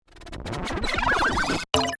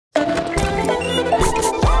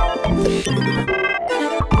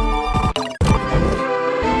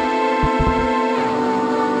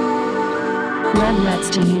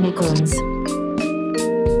iTunes.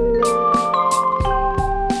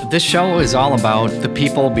 This show is all about the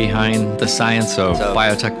people behind the science of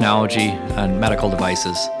biotechnology and medical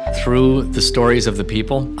devices. Through the stories of the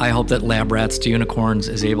people, I hope that Lab Rats to Unicorns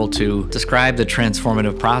is able to describe the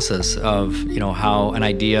transformative process of, how an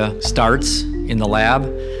idea starts in the lab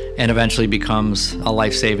and eventually becomes a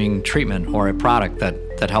life-saving treatment or a product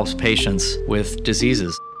that helps patients with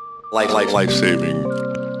diseases. Life-saving.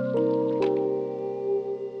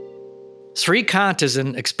 Sri Kant is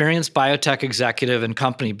an experienced biotech executive and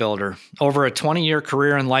company builder. Over a 20-year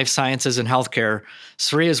career in life sciences and healthcare,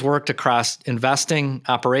 Sri has worked across investing,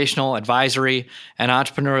 operational, advisory, and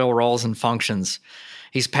entrepreneurial roles and functions.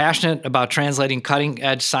 He's passionate about translating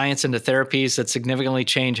cutting-edge science into therapies that significantly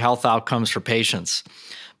change health outcomes for patients.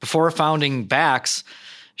 Before founding Bax,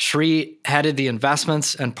 Sri headed the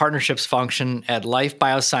investments and partnerships function at Life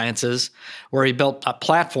Biosciences, where he built a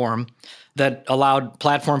platform that allowed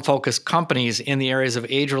platform-focused companies in the areas of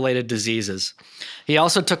age-related diseases. He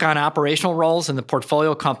also took on operational roles in the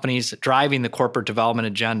portfolio companies driving the corporate development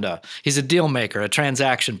agenda. He's a deal maker, a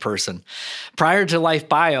transaction person. Prior to Life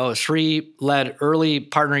Bio, Sri led early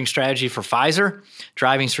partnering strategy for Pfizer,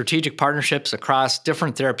 driving strategic partnerships across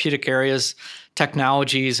different therapeutic areas,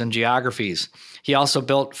 technologies, and geographies. He also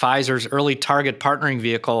built Pfizer's early target partnering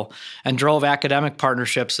vehicle and drove academic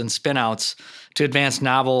partnerships and spin-outs to advance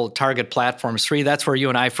novel target platforms. Sri, that's where you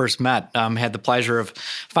and I first met. Had the pleasure of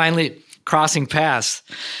finally crossing paths.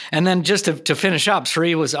 And then just to finish up,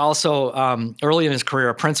 Sri was also early in his career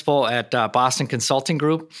a principal at Boston Consulting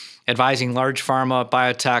Group, advising large pharma,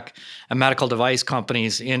 biotech, and medical device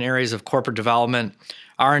companies in areas of corporate development,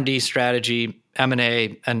 R&D strategy,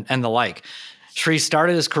 M&A, and the like. Sri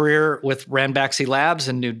started his career with Ranbaxy Labs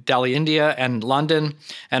in New Delhi, India, and London,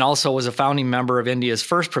 and also was a founding member of India's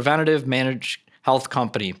first preventative managed health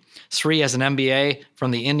company. Sri has an MBA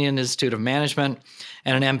from the Indian Institute of Management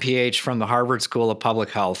and an MPH from the Harvard School of Public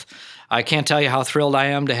Health. I can't tell you how thrilled I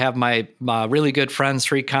am to have my really good friend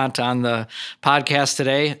Sri Kant on the podcast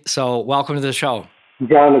today. So welcome to the show.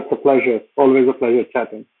 John, it's a pleasure. Always a pleasure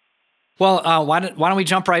chatting. Well, why don't we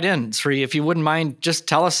jump right in, Sri? If you wouldn't mind, just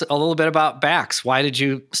tell us a little bit about Bax. Why did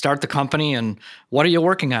you start the company, and what are you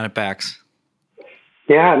working on at Bax?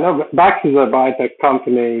 Bax is a biotech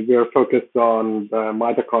company. We are focused on the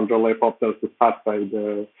mitochondrial apoptosis pathway,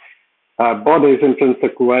 the body's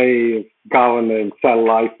intrinsic way of governing cell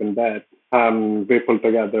life and death. We pull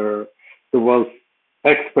together the world's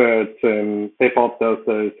experts in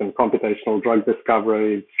apoptosis and computational drug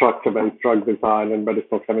discovery, structure-based drug design, and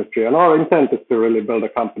medicinal chemistry. And our intent is to really build a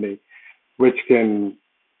company which can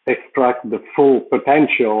extract the full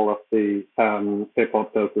potential of the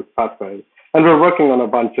apoptosis pathway. And we're working on a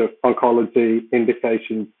bunch of oncology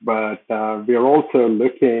indications, but we are also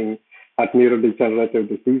looking at neurodegenerative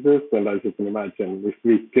diseases. And as you can imagine, if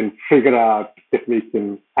we can figure out if we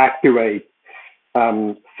can activate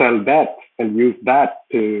cell death and use that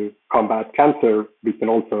to combat cancer, we can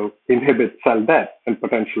also inhibit cell death and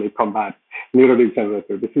potentially combat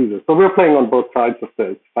neurodegenerative diseases. So we're playing on both sides of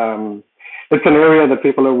this. It's an area that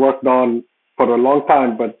people have worked on for a long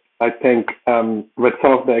time, but I think with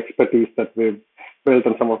some of the expertise that we've built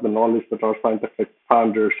and some of the knowledge that our scientific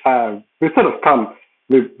founders have, we've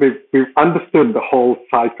understood the whole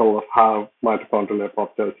cycle of how mitochondrial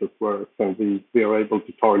apoptosis works, and we are able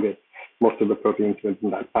to target most of the proteins within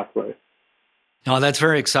that pathway. Oh, that's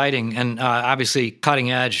very exciting and obviously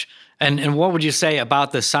cutting edge. And what would you say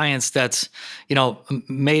about the science that's,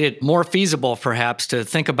 made it more feasible perhaps to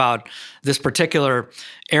think about this particular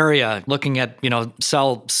area, looking at,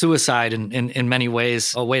 cell suicide in many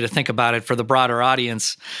ways, a way to think about it for the broader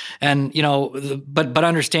audience. And, but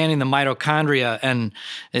understanding the mitochondria and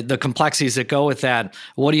the complexities that go with that,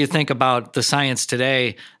 what do you think about the science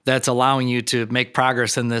today that's allowing you to make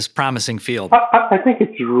progress in this promising field? I think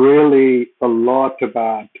it's really a lot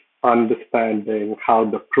about understanding how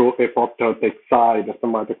the pro-apoptotic side of the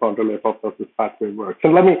mitochondrial apoptosis pathway works.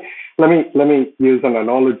 And let me use an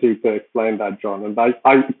analogy to explain that, John. And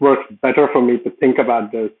it works better for me to think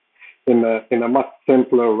about this in a much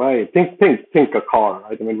simpler way. Think a car,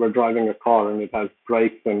 right? I mean, we're driving a car and it has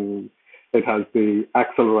brakes and it has the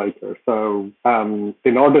accelerator. So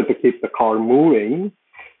in order to keep the car moving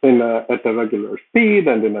at a regular speed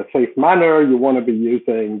and in a safe manner, you want to be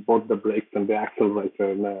using both the brakes and the accelerator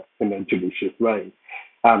in a judicious way.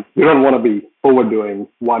 You don't want to be overdoing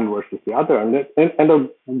one versus the other. And a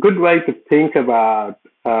good way to think about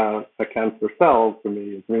a cancer cell for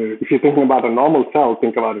me is, if you're thinking about a normal cell,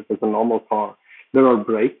 think about it as a normal car. There are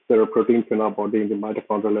brakes, there are proteins in our body in the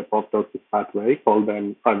mitochondrial apoptosis pathway.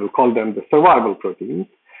 I will call them the survival proteins.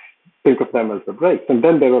 think of them as the brakes. And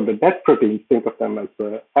then there are the dead proteins, think of them as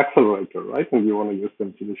the accelerator, right? And you want to use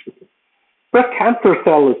them judiciously. But cancer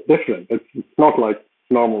cell is different. It's not like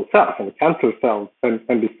normal cells. And cancer cells, and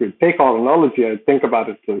if you take our analogy, I think about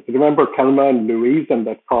it. So remember Thelma and Louise and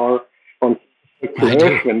that car on the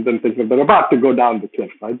cliff, and then thinking they're about to go down the cliff,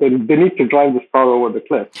 right? They need to drive this car over the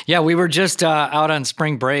cliff. Yeah, we were just out on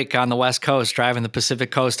spring break on the West Coast driving the Pacific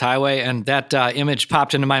Coast Highway, and that image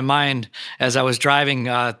popped into my mind as I was driving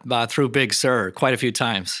through Big Sur quite a few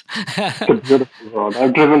times. It's a beautiful road.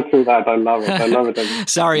 I've driven through that. I love it. I love it.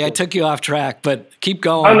 Sorry, I took you off track, but keep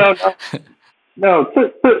going. Oh, no.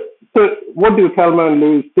 So what do Thelma and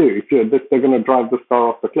Louise do if they're going to drive this car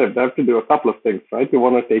off the cliff? They have to do a couple of things, right? You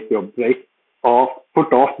want to take your brake off,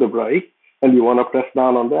 put off the brake, and you want to press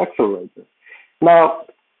down on the accelerator. Now,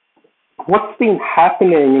 what's been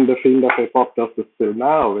happening in the field of apoptosis till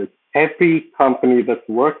now is every company that's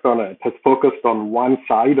worked on it has focused on one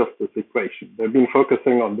side of this equation. They've been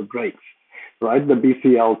focusing on the brakes, right? The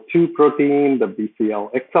BCL2 protein, the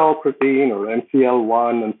BCL-XL protein, or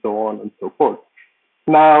MCL1, and so on and so forth.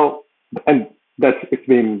 Now, and it's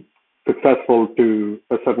been successful to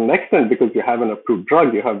a certain extent because you have an approved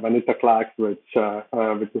drug. You have venetoclax, which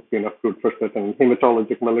has been approved for certain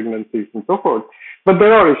hematologic malignancies and so forth. But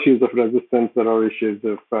there are issues of resistance. There are issues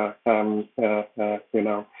of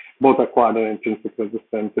both acquired and intrinsic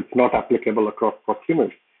resistance. It's not applicable across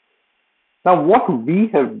tumors. Now, what we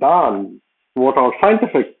have done, what our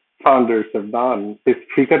scientific founders have done, is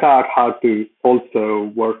figured out how to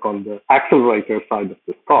also work on the accelerator side of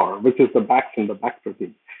this car, which is the BAX and the BAC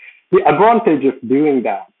protein. The advantage of doing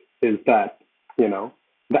that is that,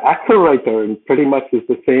 the accelerator pretty much is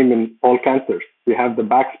the same in all cancers. We have the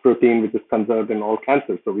BAX protein, which is conserved in all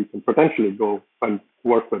cancers, so we can potentially go and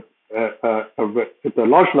work with a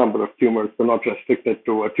large number of tumors, but not restricted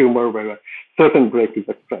to a tumor where a certain brake is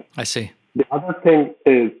expressed. I see. The other thing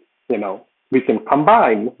is, we can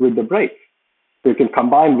combine with the brakes. We can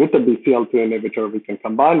combine with a BCL2 inhibitor. We can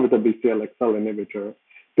combine with a BCL-XL inhibitor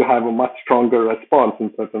to have a much stronger response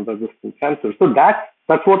in certain resistant cancers. So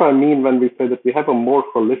that's what I mean when we say that we have a more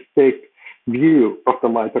holistic view of the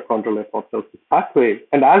mitochondrial apoptosis pathway.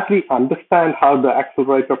 And as we understand how the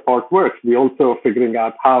accelerator part works, we also are figuring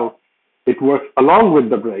out how it works along with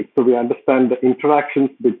the brakes. So we understand the interactions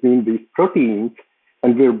between these proteins,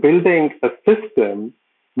 and we're building a system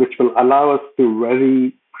which will allow us to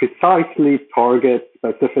very precisely target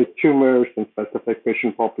specific tumors and specific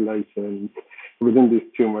patient populations within these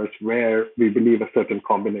tumors where we believe a certain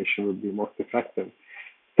combination would be most effective.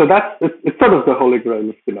 So it's sort of the holy grail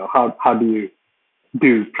of, how do you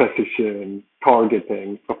do precision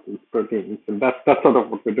targeting of these proteins? And that's sort of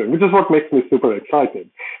what we're doing, which is what makes me super excited.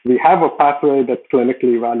 We have a pathway that's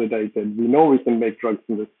clinically validated. We know we can make drugs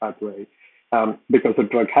in this pathway because the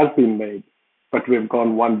drug has been made. But we've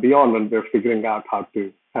gone one beyond, and we're figuring out how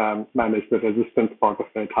to manage the resistance part of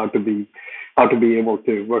it, how to be able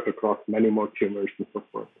to work across many more tumors and so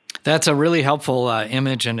forth. That's a really helpful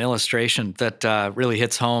image and illustration that really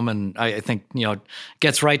hits home, and I think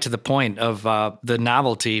gets right to the point of the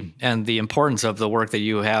novelty and the importance of the work that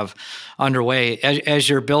you have underway as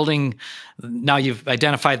you're building. Now you've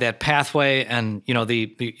identified that pathway, and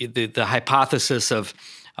the hypothesis of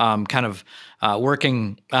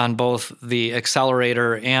working on both the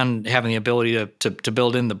accelerator and having the ability to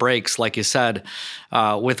build in the brakes, like you said,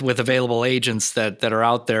 with available agents that are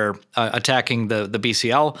out there attacking the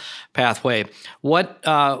BCL pathway. What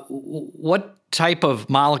type of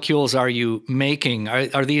molecules are you making?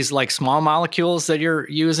 Are these like small molecules that you're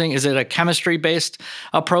using? Is it a chemistry-based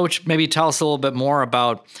approach? Maybe tell us a little bit more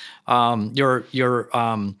about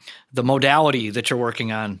the modality that you're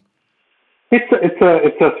working on.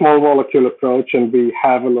 It's a small molecule approach, and we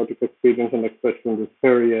have a lot of experience and expertise in this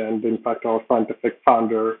area. And in fact, our scientific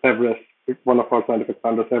founder, one of our scientific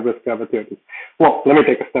founders, Everest Gavatiotis. Well, let me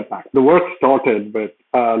take a step back. The work started with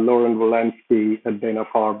Lauren Wolensky at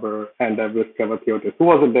Dana-Farber and Everest Gavatiotis, who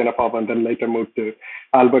was at Dana-Farber and then later moved to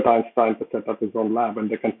Albert Einstein to set up his own lab, and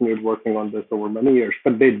they continued working on this over many years.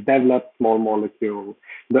 But they developed the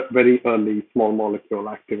very early small molecule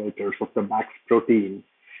activators of the BAX protein.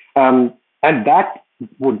 And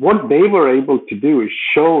what they were able to do is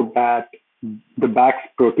show that the BAX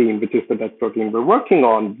protein, which is the dead protein we're working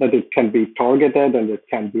on, that it can be targeted and it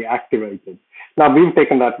can be activated. Now, we've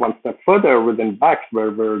taken that one step further within BAX, where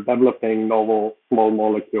we're developing novel small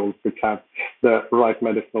molecules which have the right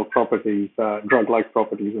medicinal properties, drug-like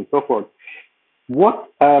properties, and so forth.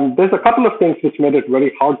 There's a couple of things which made it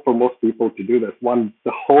very hard for most people to do this. One,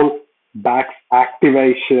 the whole BAX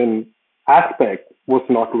activation aspect was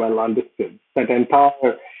not well understood. That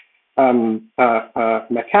entire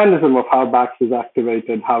mechanism of how BAX is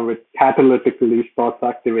activated, how it catalytically starts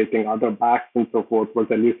activating other BAX and so forth, was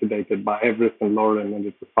elucidated by Everest and Lauren, and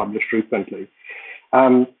it was published recently.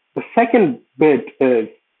 The second bit is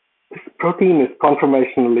this protein is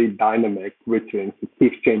conformationally dynamic, which means it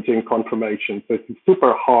keeps changing conformation. So it's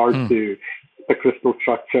super hard to the crystal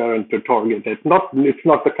structure and to target it. It's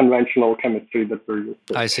not the conventional chemistry that we're used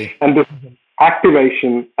to. I see. And this is an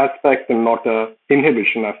activation aspect and not a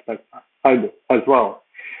inhibition aspect as well.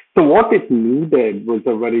 So what it needed was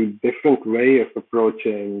a very different way of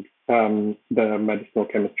approaching the medicinal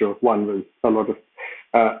chemistry. One was a lot of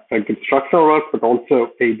a good structural work, but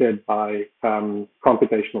also aided by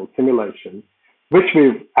computational simulation, which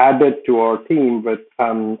we've added to our team with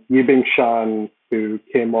Yibing Shan, who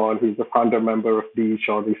came on, who's a founder member of DE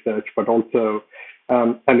Shaw Research, but also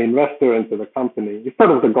an investor into the company. He's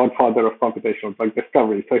sort of the godfather of computational drug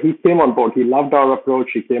discovery. So he came on board. He loved our approach.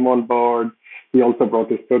 He came on board. He also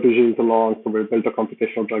brought his proteges along. So we built a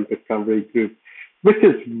computational drug discovery group, which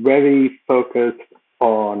is very focused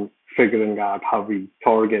on figuring out how we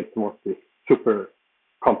target some of these super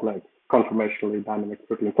complex conformationally dynamic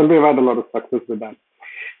proteins. And we've had a lot of success with that.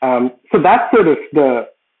 So that's sort of the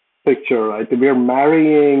picture, right? We're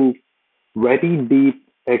marrying very deep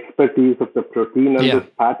expertise of the protein and this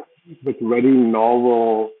pathway with very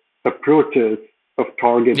novel approaches of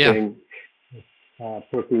targeting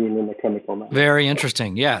protein in a chemical manner. Very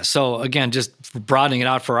interesting. Yeah. So again, just broadening it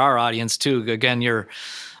out for our audience too. Again, you're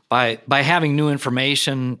by having new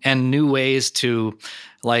information and new ways to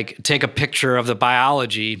like take a picture of the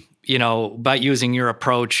biology, by using your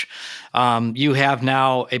approach, you have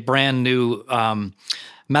now a brand new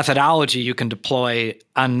methodology you can deploy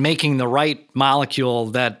on making the right molecule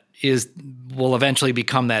that will eventually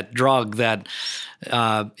become that drug that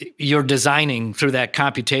you're designing through that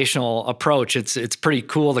computational approach. It's pretty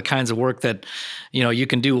cool, the kinds of work that you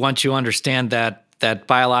can do once you understand that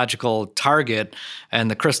biological target and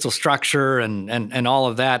the crystal structure and all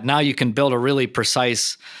of that. Now you can build a really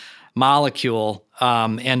precise molecule.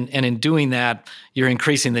 And in doing that, you're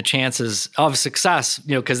increasing the chances of success,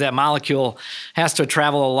 because that molecule has to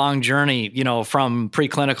travel a long journey, from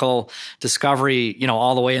preclinical discovery,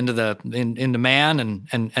 all the way into man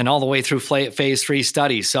and all the way through phase 3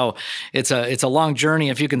 studies. So it's a long journey.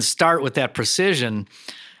 If you can start with that precision,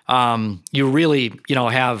 you really,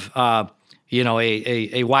 have a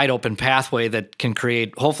wide open pathway that can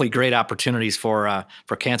create hopefully great opportunities for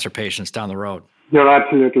cancer patients down the road. You're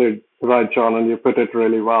absolutely right, John, and you put it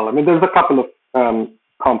really well. I mean, there's a couple of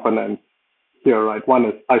components here, right? One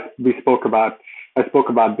is I spoke about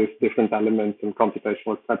these different elements in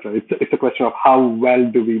computational, etc. It's a question of how well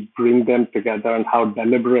do we bring them together and how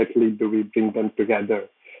deliberately do we bring them together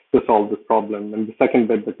to solve this problem. And the second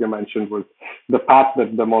bit that you mentioned was the path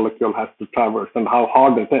that the molecule has to traverse and how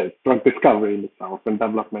hard it is. Drug discovery in itself and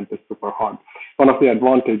development is super hard. One of the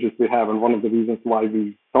advantages we have, and one of the reasons why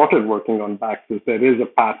we started working on BAX, is there is a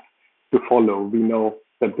path to follow. We know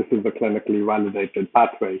that this is a clinically validated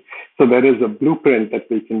pathway. So there is a blueprint that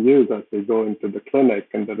we can use as we go into the clinic,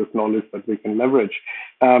 and there is knowledge that we can leverage,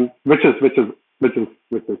 which is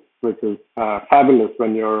fabulous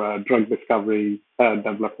when you're a drug discovery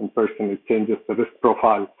development person. It changes the risk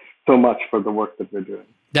profile so much for the work that we're doing.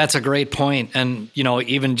 That's a great point. And,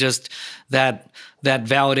 even just that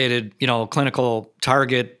validated, clinical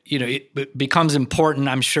target, it becomes important,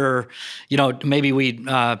 I'm sure. Maybe we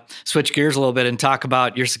switch gears a little bit and talk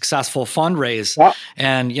about your successful fundraise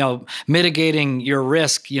and, mitigating your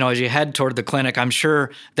risk, as you head toward the clinic. I'm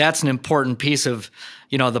sure that's an important piece of,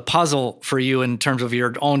 the puzzle for you in terms of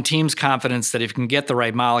your own team's confidence that if you can get the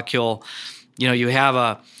right molecule, you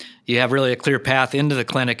have really a clear path into the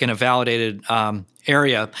clinic in a validated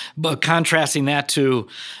area. But contrasting that to,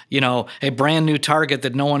 a brand new target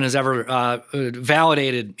that no one has ever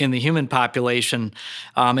validated in the human population,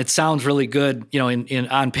 it sounds really good, in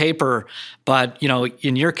on paper. But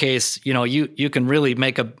in your case, you can really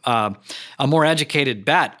make a more educated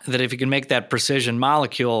bet that if you can make that precision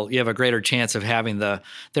molecule, you have a greater chance of having the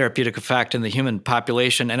therapeutic effect in the human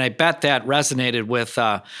population. And I bet that resonated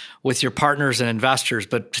with your partners and investors.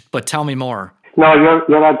 But tell me more. No,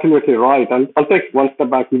 you're absolutely right. I'll take one step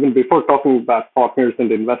back. Even before talking about partners and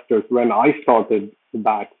investors, when I started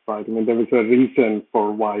BAX, right? I mean, there was a reason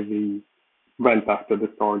for why we went after this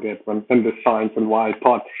target and this science, and why I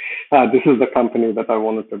thought this is the company that I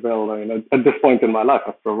wanted to build. I mean, at this point in my life,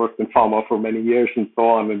 after I worked in pharma for many years and so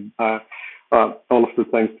on, and all of the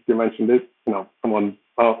things that you mentioned, is someone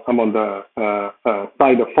I'm on the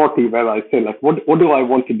side of 40 where I say like, what do I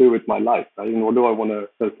want to do with my life? Right? And what do I want to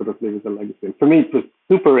sort of leave as a legacy? And for me, it was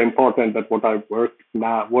super important that what I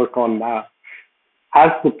work on now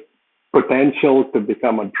has the potential to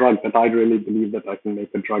become a drug, that I really believe that I can make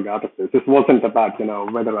a drug out of this. This wasn't about,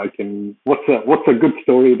 whether I can, what's a good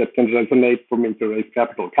story that can resonate for me to raise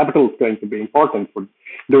capital. Capital is going to be important for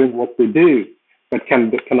doing what we do, but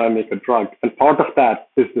can I make a drug? And part of that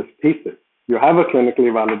is this thesis. You have a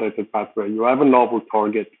clinically validated pathway. You have a novel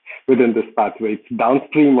target within this pathway. It's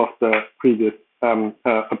downstream of the previous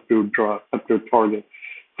approved target.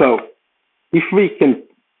 So if we can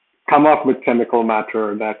come up with chemical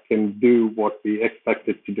matter that can do what we expect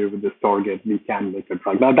it to do with this target, we can make a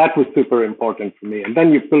drug. Now, that was super important for me. And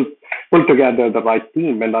then you pull together the right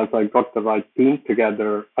team. And as I got the right team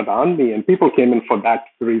together around me, and people came in for that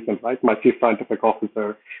reason, right? My chief scientific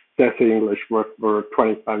officer, Jesse English, worked for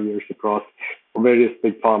 25 years across various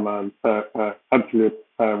big pharma, absolute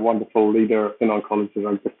wonderful leader in oncology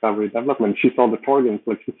drug discovery development. She saw the targets,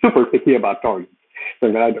 like she's super picky about targets.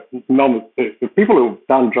 So the people who've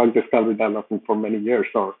done drug discovery development for many years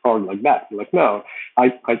are like that. Like, no,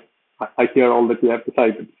 I hear all that you have to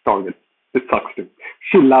say, but this target, it sucks too.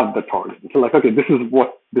 She loved the target. So like, okay, this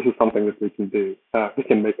is something that we can do. We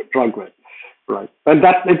can make a drug with, right? And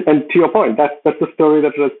that's it. And to your point, that's the story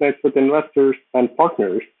that resonates with investors and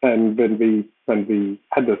partners. And when we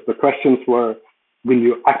had this, the questions were, will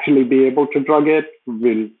you actually be able to drug it?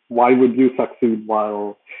 Why would you succeed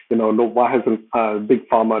while, why hasn't Big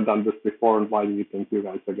Pharma done this before, and why do you think you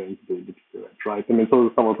guys are going to be able to do it, right? I mean,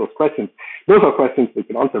 those are some of those questions. Those are questions we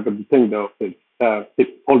can answer, but the thing though is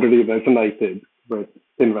it already resonated with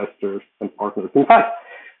investors and partners. In fact,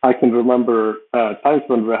 I can remember times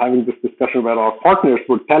when we're having this discussion where our partners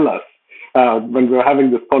would tell us, when we're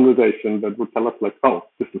having this conversation, that would tell us like, oh,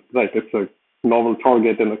 this is great. It's a novel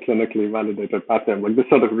target in a clinically validated pattern. Like this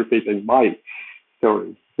sort of repeating my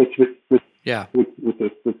story, which is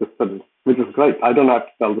great. I don't have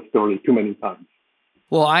to tell the story too many times.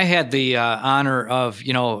 Well, I had the honor of,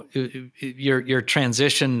 your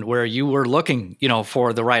transition where you were looking,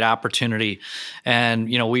 for the right opportunity, and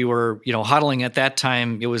we were, huddling at that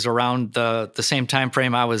time. It was around the same time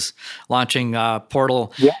frame I was launching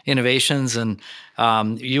Portal Innovations, and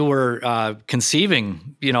you were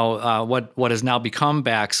conceiving, what has now become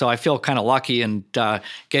Bakkt. So I feel kind of lucky and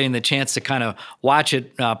getting the chance to kind of watch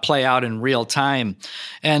it play out in real time.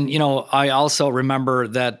 And I also remember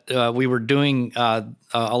that we were doing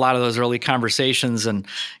a lot of those early conversations and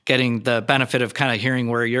getting the benefit of kind of hearing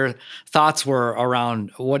where your thoughts were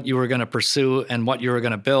around what you were going to pursue and what you were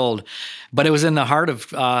going to build. But it was in the heart of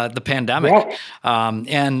the pandemic.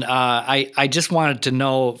 And I just wanted to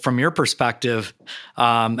know from your perspective,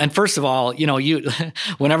 and first of all, you,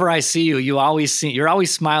 whenever I see you, you're always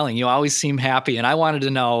smiling. You always seem happy. And I wanted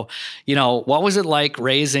to know, what was it like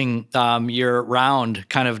raising your round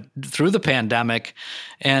kind of through the pandemic?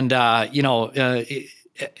 And,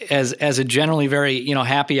 as a generally very,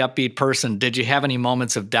 happy, upbeat person, did you have any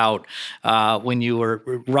moments of doubt when you were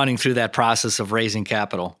running through that process of raising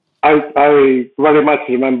capital? I very much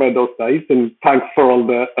remember those days, and thanks for all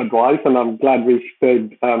the advice. And I'm glad we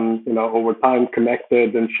stayed, over time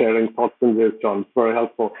connected and sharing thoughts and views, John. It's very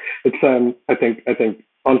helpful. It's, I think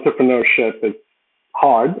entrepreneurship is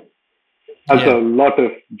hard, has a lot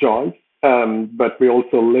of joys, but we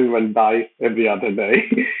also live and die every other day.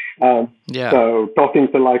 So talking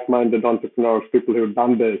to like-minded entrepreneurs, people who've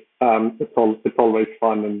done this, it's always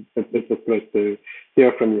fun, and it's just great to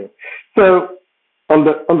hear from you. So on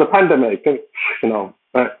the pandemic,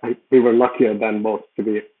 we were luckier than most, to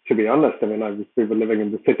be honest. I mean, we were living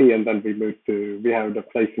in the city, and then we had a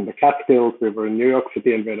place in the Catskills. We were in New York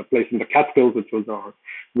City, and we had a place in the Catskills, which was our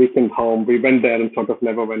weekend home. We went there and sort of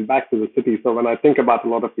never went back to the city. So when I think about a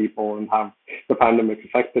lot of people and how the pandemic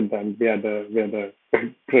affected them, we had a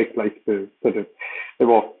great place to sort of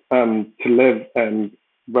to live and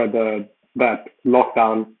weather that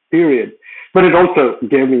lockdown period. But it also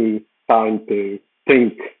gave me time to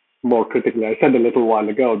think more critically. I said a little while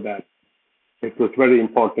ago that it was very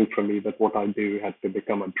important for me that what I do had to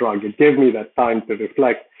become a drug. It gave me that time to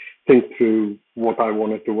reflect, think through what I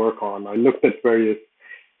wanted to work on. I looked at various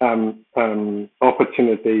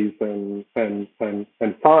opportunities and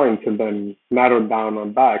signs, and then narrowed down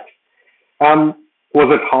on Bakkt. Was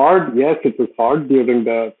it hard? Yes, it was hard during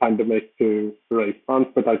the pandemic to raise funds,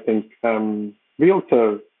 but I think we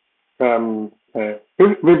also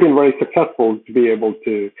we've been very successful to be able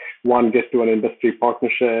to, one, get to an industry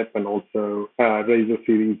partnership, and also raise a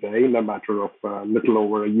Series A in a matter of a little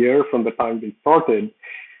over a year from the time we started.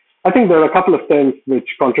 I think there are a couple of things which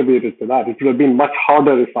contributed to that. It would have been much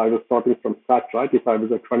harder if I was starting from scratch, right? If I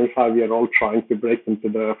was a 25-year-old trying to break into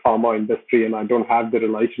the pharma industry and I don't have the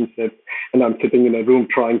relationships and I'm sitting in a room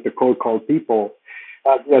trying to cold call people.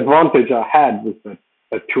 The advantage I had was that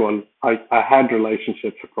I had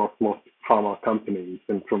relationships across most pharma companies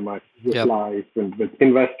and from my life and with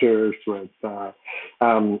investors, with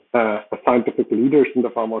scientific leaders in the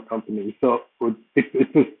pharma company. So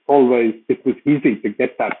it was easy to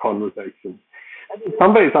get that conversation. And in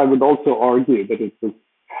some ways, I would also argue that it was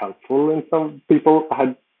helpful in some people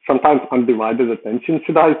had sometimes undivided attention,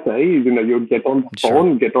 should I say. You get on the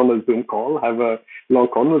phone, get on a Zoom call, have a long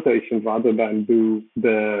conversation rather than do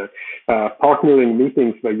the partnering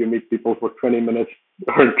meetings where you meet people for 20 minutes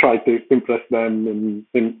or try to impress them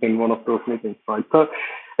in one of those meetings, right? So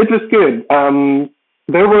it was good.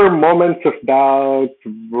 There were moments of doubt.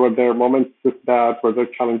 Were there moments of doubt? Were there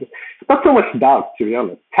challenges? Not so much doubt, to be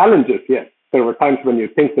honest. Challenges, yes. There were times when you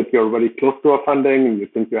think that you're very close to a funding and you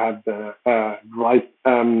think you have the right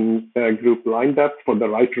group lined up for the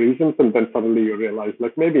right reasons, and then suddenly you realize,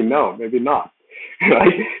 like, maybe no, maybe not,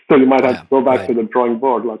 right? So you might have to go back to the drawing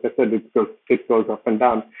board. Like I said, it goes up and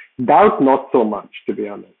down. Doubt, not so much, to be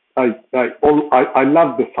honest. I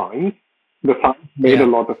love the science. The science made a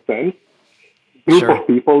lot of sense. Group of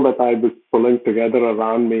people that I was pulling together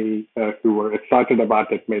around me who were excited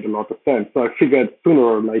about it made a lot of sense. So I figured sooner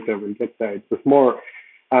or later we'll get there. It was more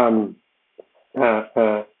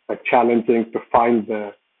challenging to find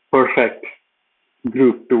the perfect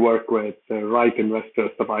group to work with, the right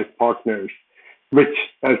investors, the right partners, which,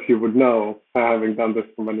 as you would know, having done this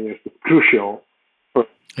for many years, is crucial for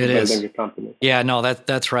building a company. Yeah, no,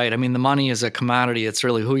 that's right. I mean, the money is a commodity. It's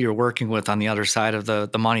really who you're working with on the other side of the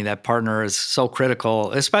money. That partner is so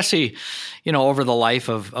critical, especially, over the life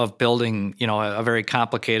of building, a very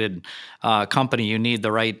complicated company. You need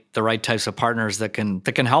the right types of partners that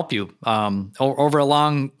can help you over a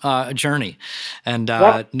long journey. And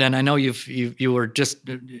then I know you were just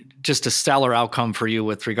a stellar outcome for you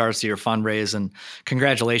with regards to your fundraise, and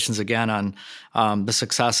congratulations again on the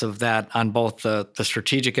success of that on both the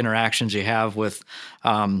strategic interactions you have with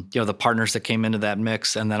the partners that came into that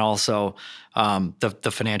mix, and then also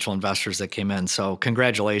the financial investors that came in. So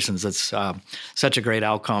congratulations. It's such a great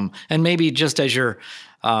outcome. And maybe just as you're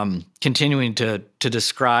continuing to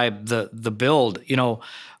describe the build, building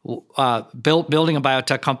a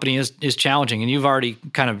biotech company is challenging, and you've already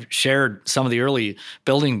kind of shared some of the early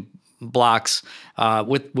building blocks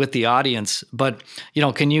with the audience. But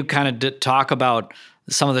can you kind of talk about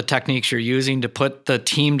some of the techniques you're using to put the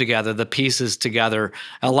team together, the pieces together?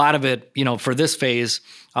 A lot of it, for this phase,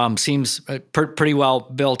 seems pretty well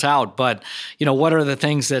built out. But what are the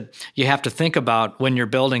things that you have to think about when you're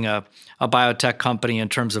building a biotech company in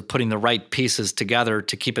terms of putting the right pieces together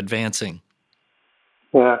to keep advancing?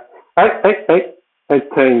 Yeah, I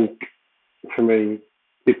think for me,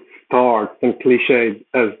 it starts, and cliched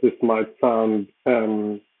as this might sound a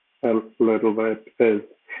little bit,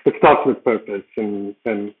 it starts with purpose and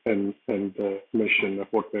the mission of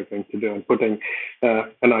what we're going to do, and putting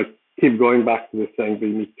and I keep going back to this saying we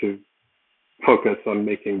need to focus on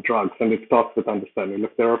making drugs, and it starts with understanding.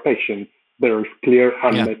 Look, there are patients, there is clear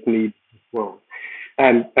unmet need as well,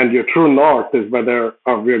 and your true north is whether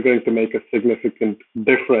we are going to make a significant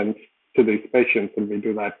difference to these patients, and we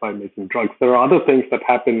do that by making drugs. There are other things that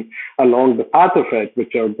happen along the path of it,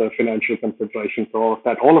 which are the financial considerations, all of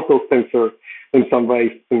that. All of those things are, in some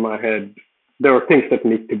ways, in my head, there are things that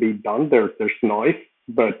need to be done. There's noise,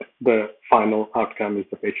 but the final outcome is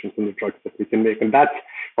the patients and the drugs that we can make. And that's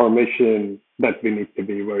our mission that we need to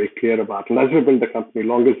be very clear about. And as we build the company,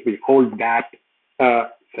 long as we hold that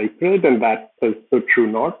sacred, and that is the true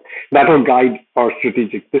north, that will guide our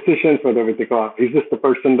strategic decisions, whether we think, is this the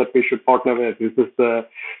person that we should partner with? Is this the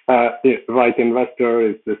right investor?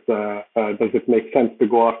 Is this does it make sense to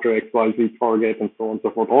go after XYZ target, and so on and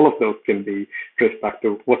so forth? All of those can be traced back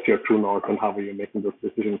to what's your true north and how are you making those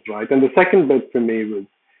decisions, right? And the second bit for me was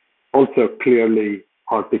also clearly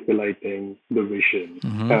articulating the vision.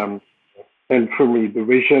 Mm-hmm. And for me, the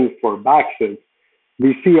vision for Bax is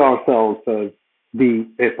we see ourselves as the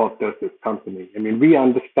apoptosis company. I mean, we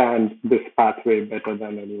understand this pathway better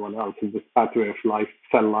than anyone else, and this pathway of life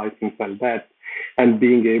and cell death, and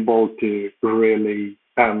being able to really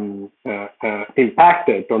impact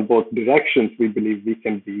it on both directions. We believe we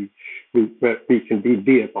can be the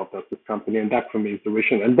apoptosis company, and that for me is the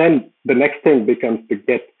vision. And then the next thing becomes to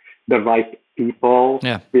get the right people.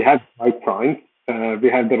 Yeah. We have the right science. We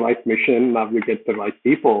have the right mission. Now we get the right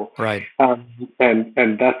people. Right.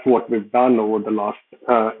 And that's what we've done over the last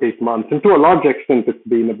 8 months. And to a large extent, it's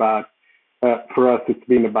been about for us, it's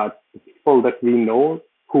been about people that we know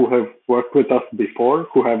who have worked with us before,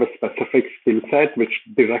 who have a specific skill set which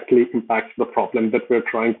directly impacts the problem that we're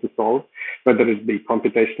trying to solve, whether it be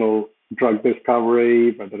computational drug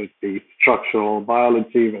discovery, whether it be structural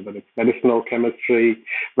biology, whether it's medicinal chemistry,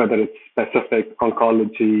 whether it's specific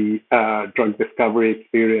oncology, drug discovery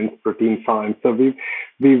experience, protein science. So we've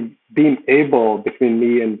been able, between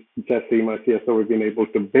me and Jesse, my CSO, we've been able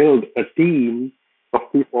to build a team of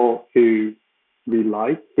people who we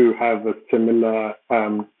like, who have a similar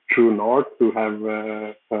true north, who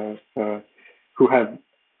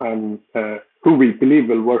we believe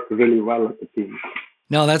will work really well as a team.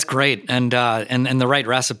 No, that's great, and the right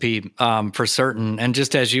recipe for certain. And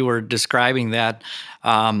just as you were describing that,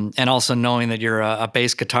 and also knowing that you're a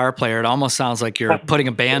bass guitar player, it almost sounds like you're putting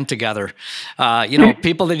a band together.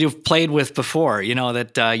 People that you've played with before,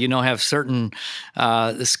 that have certain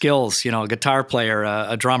skills. A guitar player,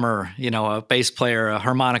 a drummer, a bass player, a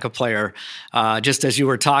harmonica player. Just as you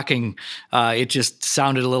were talking, it just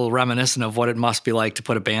sounded a little reminiscent of what it must be like to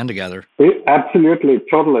put a band together. Absolutely,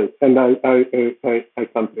 totally, and I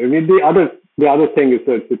mean, the other thing is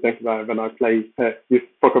that to think about when I play. You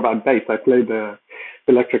spoke about bass. I play the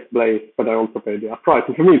electric bass, but I also play the upright.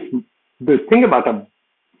 And for me, the thing about a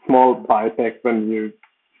small biotech, when you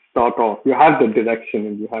start off, you have the direction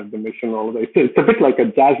and you have the mission. All of it. It's a bit like a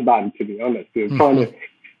jazz band, to be honest. You're trying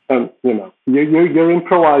to, you're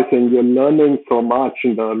improvising. You're learning so much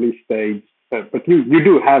in the early stage, but you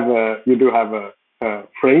do have a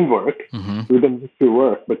framework within which to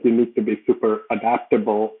work, but you need to be super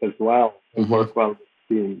adaptable as well and work well with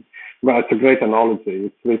the team. Well, it's a great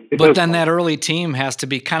analogy. But then that early team has to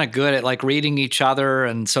be kind of good at like reading each other,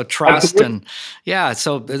 and so trust and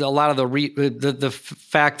so a lot of the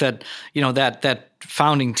fact that that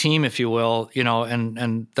founding team, if you will,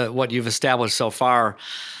 and what you've established so far.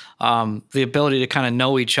 The ability to kind of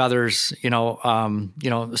know each other's,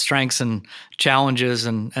 strengths and challenges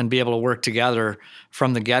and be able to work together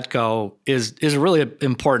from the get-go is a really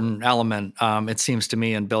important element, it seems to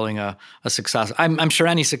me, in building a success. I'm sure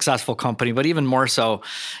any successful company, but even more so,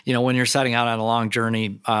 when you're setting out on a long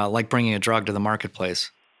journey, like bringing a drug to the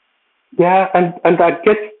marketplace. Yeah, and that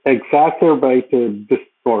gets exacerbated,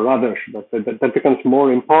 or rather, that becomes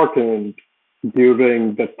more important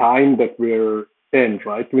during the time that we're in,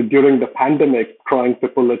 right? During the pandemic, trying to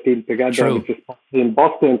pull a team together, which is partly in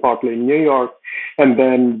Boston, partly in New York, and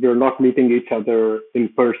then we're not meeting each other in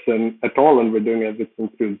person at all, and we're doing everything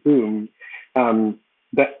through Zoom.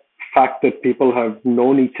 The fact that people have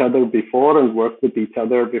known each other before and worked with each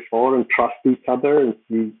other before and trust each other and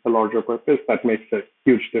see a larger purpose, that makes a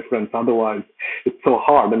huge difference. Otherwise, it's so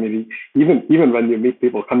hard. I mean, even when you meet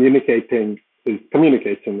people, communication is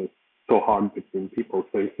so hard between people.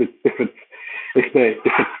 So if it's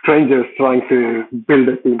strangers trying to build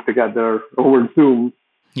a team together over Zoom,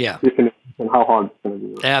 you can imagine how hard it's going to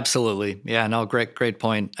be. Absolutely. Yeah, no, great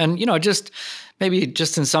point. And, just maybe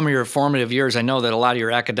just in some of your formative years, I know that a lot of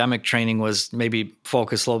your academic training was maybe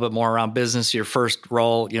focused a little bit more around business. Your first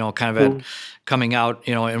role, kind of at coming out,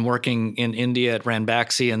 and working in India at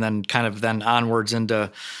Ranbaxy, and then kind of onwards into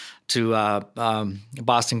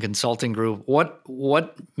Boston Consulting Group. What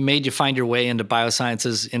made you find your way into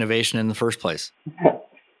biosciences innovation in the first place?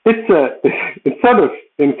 It's sort of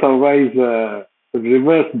in some ways a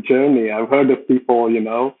reverse journey. I've heard of people,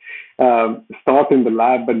 start in the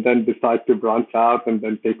lab and then decide to branch out and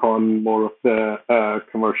then take on more of the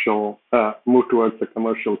commercial, move towards the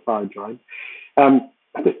commercial side, right? I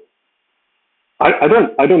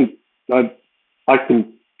don't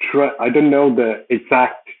know the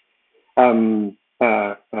exact.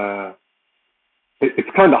 It's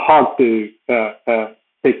kind of hard to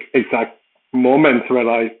pick exact moments where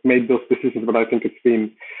I made those decisions, but I think it's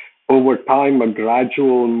been over time a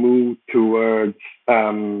gradual move towards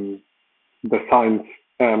the science,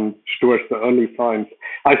 towards the early science.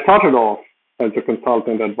 I started off as a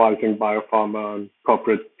consultant advising biopharma and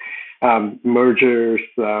corporate mergers,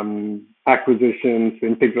 acquisitions,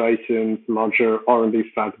 integrations, larger R&D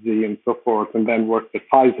strategy, and so forth, and then worked at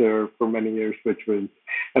Pfizer for many years, which was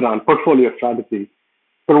around portfolio strategy.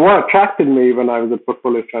 But what attracted me when I was at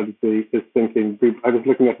portfolio strategy is thinking, I was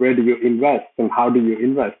looking at where do you invest and how do you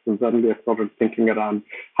invest? And suddenly I started thinking around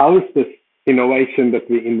how is this innovation that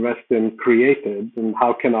we invest in created and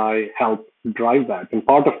how can I help drive that? And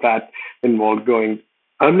part of that involved going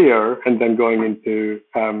earlier and then going into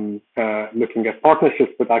looking at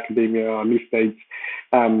partnerships with academia, early stage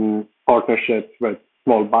partnerships with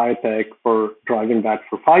small biotech for driving that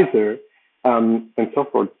for Pfizer and so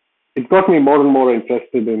forth. It got me more and more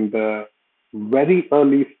interested in the very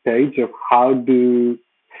early stage of how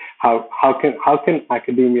how can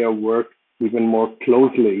academia work even more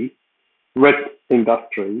closely with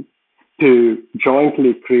industry to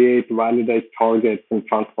jointly create, validate targets, and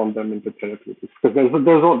transform them into therapeutics. Because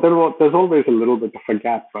there's always a little bit of a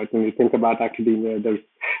gap, right? When you think about academia,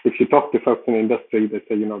 if you talk to folks in industry, they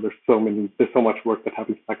say, there's so much work that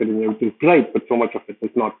happens in academia, which is great, but so much of it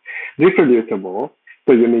is not reproducible.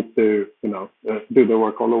 So you need to, do the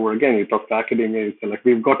work all over again. You talk to academia, you say, like,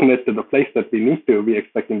 we've gotten it to the place that we need to. We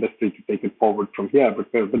expect industry to take it forward from here, but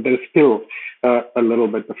there's still a little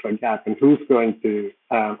bit of a gap. And who's going to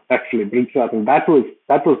actually bridge that? And that was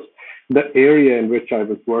the area in which I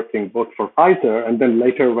was working, both for Pfizer and then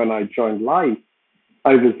later when I joined Life,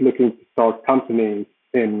 I was looking to start companies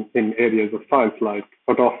in areas of science like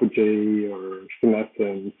autophagy or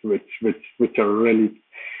senescence, which are really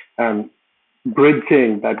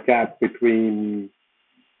bridging that gap between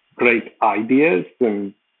great ideas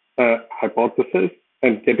and hypotheses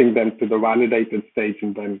and getting them to the validated stage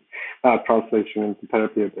and then translation into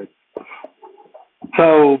therapeutics.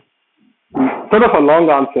 So sort of a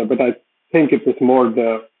long answer, but I think it was more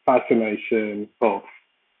the fascination of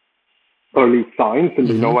early science and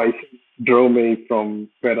innovation drove me from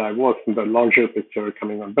where I was and the larger picture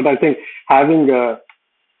coming on. But I think having a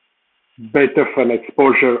bit of an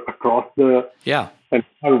exposure across the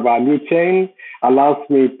entire value chain allows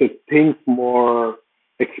me to think more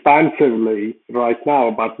expansively right now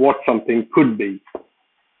about what something could be.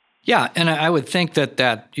 Yeah, and I would think that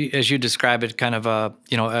as you describe it, kind of a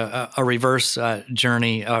reverse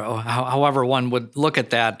journey, however one would look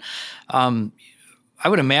at that. I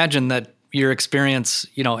would imagine that your experience,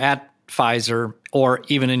 at Pfizer or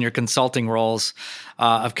even in your consulting roles,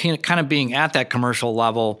 of kind of being at that commercial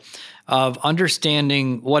level, of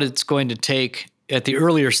understanding what it's going to take at the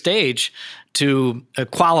earlier stage to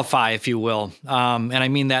qualify, if you will. And I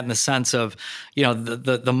mean that in the sense of,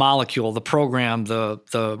 the molecule, the program,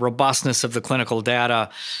 the robustness of the clinical data,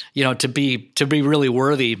 to be really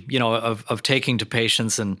worthy, of taking to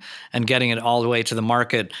patients and getting it all the way to the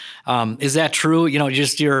market. Is that true?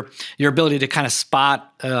 Just your ability to kind of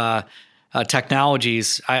spot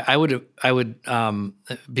technologies, I would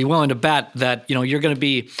be willing to bet that you're going to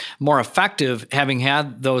be more effective having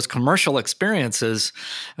had those commercial experiences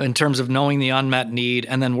in terms of knowing the unmet need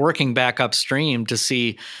and then working back upstream to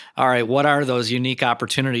see, all right, what are those unique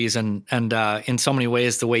opportunities, and in so many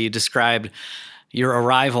ways the way you described your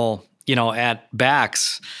arrival at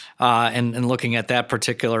Bax and looking at that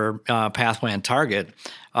particular pathway and target.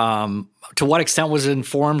 To what extent was it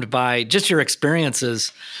informed by just your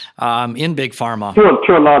experiences in big pharma?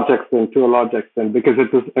 To a large extent, because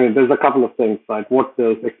there's a couple of things, like what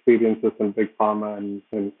those experiences in big pharma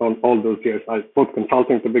and all those years, both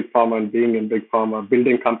consulting to big pharma and being in big pharma,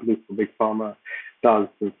 building companies for big pharma does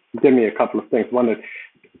is give me a couple of things. One is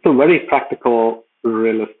it's a very practical,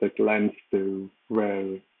 realistic lens to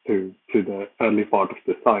the early part of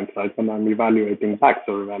the science, right? When I'm evaluating Bax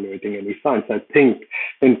or evaluating any science, I think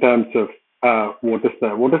in terms of what is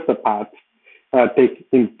the path,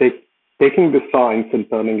 taking the science and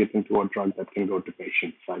turning it into a drug that can go to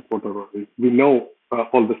patients, right? We know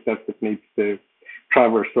all the steps it needs to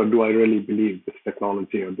traverse. So do I really believe this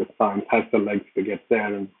technology or this science has the legs to get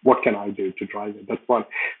there, and what can I do to drive it? That's one.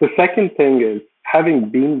 The second thing is having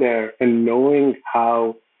been there and knowing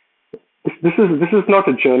how this is not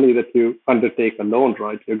a journey that you undertake alone,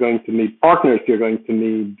 right? You're going to need partners, you're going to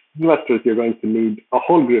need investors, you're going to need a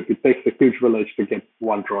whole group. It takes a huge village to get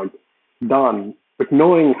one drug done. But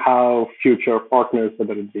knowing how future partners,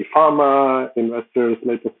 whether it be pharma, investors,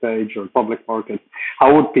 later stage, or public markets,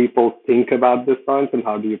 how would people think about this science, and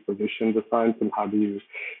how do you position the science, and how do you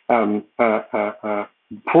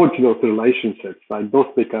forge those relationships, right? Those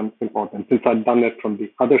become important. Since I've done it from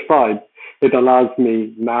the other side, it allows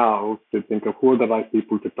me now to think of who are the right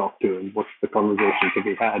people to talk to and what's the conversation to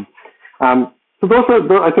be had. So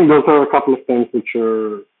I think those are a couple of things which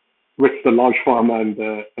the large pharma and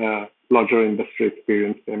the larger industry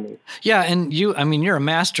experience in me. Yeah, and you're a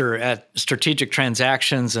master at strategic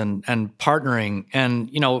transactions and partnering. And,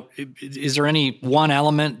 is there any one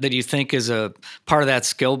element that you think is a part of that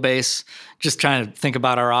skill base? Just trying to think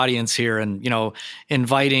about our audience here and,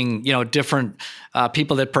 inviting, different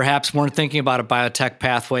people that perhaps weren't thinking about a biotech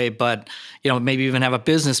pathway, but, maybe even have a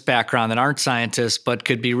business background that aren't scientists, but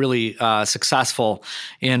could be really successful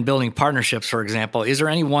in building partnerships, for example. Is there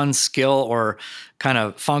any one skill or kind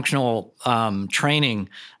of functional training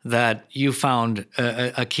that you found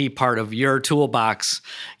a key part of your toolbox,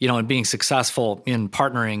 in being successful in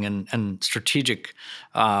partnering and strategic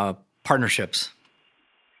partnerships?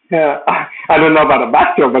 Yeah, I don't know about a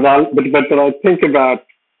background, but I think about,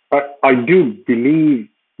 I do believe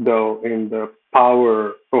though, in the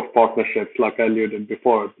power of partnerships, like I alluded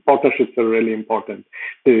before. Partnerships are really important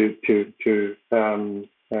to get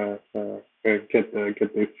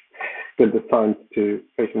the science to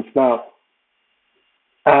patients. Now,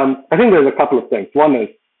 I think there's a couple of things. One is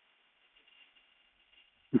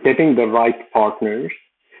getting the right partners,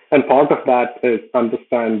 and part of that is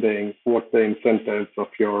understanding what the incentives of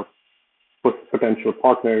your potential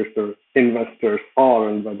partners or investors are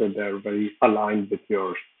and whether they're very aligned with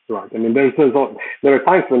yours. Right. I mean, there are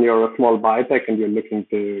times when you're a small biotech and you're looking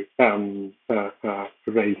to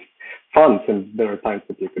raise funds, and there are times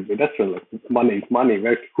that you could be desperate. Like, money is money.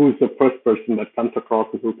 Right? Who's the first person that comes across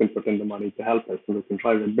and who can put in the money to help us and who can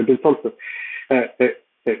drive it? But it's also,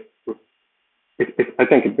 I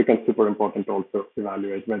think it becomes super important to also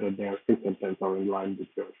evaluate whether their incentives are in line with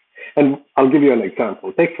yours. And I'll give you an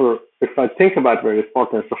example. If I think about various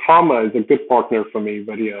partners, so pharma is a good partner for me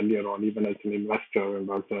very earlier on, even as an investor, and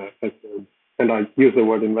I use the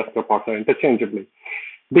word investor partner interchangeably,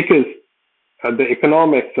 because the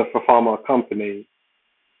economics of a pharma company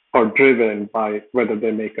are driven by whether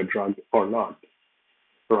they make a drug or not,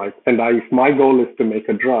 right? And if my goal is to make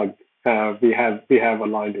a drug, we have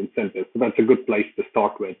aligned incentives. So that's a good place to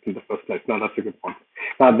start with in the first place. Now, that's a good point.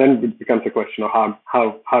 Now, then it becomes a question of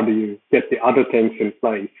how do you get the other things in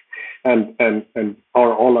place, and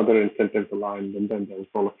are all other incentives aligned? And then there's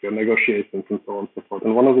all of your negotiations and so on and so forth.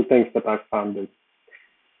 And one of the things that I've found is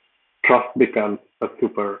trust becomes a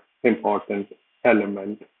super important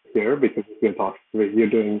element here, because you're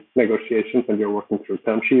doing negotiations and you're working through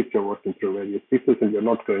term sheets, you're working through various pieces, and you're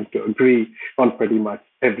not going to agree on pretty much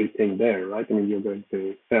everything there, right? I mean, you're going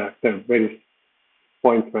to, there are various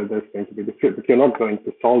points where there's going to be dispute, but you're not going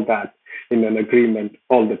to solve that in an agreement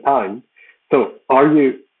all the time. So are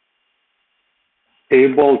you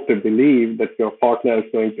able to believe that your partner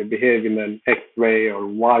is going to behave in an X way or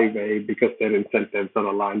Y way because their incentives are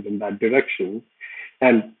aligned in that direction,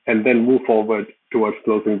 and then move forward towards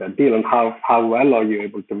closing that deal? And how well are you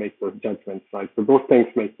able to make those judgments, right? So those things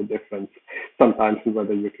make the difference sometimes in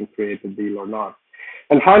whether you can create a deal or not.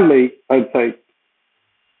 And finally, I'd say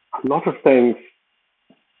a lot of things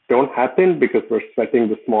don't happen because we're sweating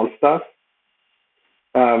the small stuff.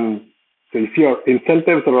 So if your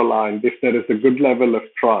incentives are aligned, if there is a good level of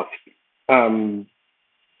trust, some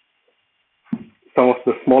of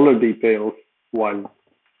the smaller details, while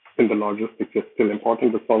in the larger picture still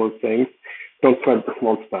important, the smaller things, don't sweat the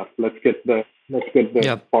small stuff. Let's get the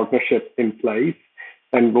partnership in place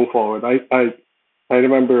and move forward. I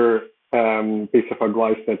remember piece of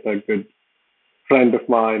advice that a good friend of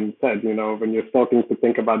mine said, when you're starting to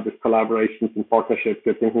think about these collaborations and partnerships,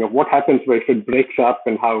 you're thinking of what happens if it breaks up,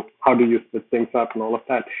 and how do you split things up and all of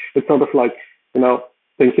that. It's sort of like,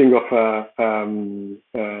 thinking of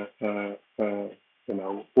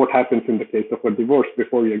what happens in the case of a divorce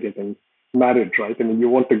before you're getting married, right? I mean, you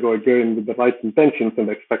want to go in with the right intentions and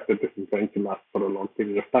expect that this is going to last for a long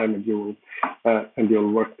period of time, and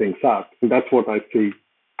you'll work things out. And that's what I see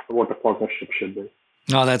what a partnership should be.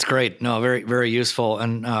 No, that's great. No, very, very useful,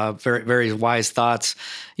 and very, very wise thoughts.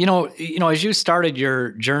 As you started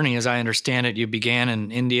your journey, as I understand it, you began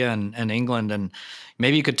in India and England, and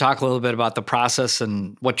maybe you could talk a little bit about the process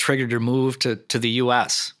and what triggered your move to the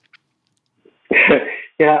U.S.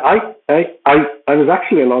 Yeah, I was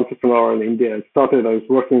actually an entrepreneur in India. I was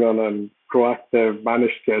working on a proactive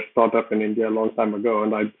managed care startup in India a long time ago,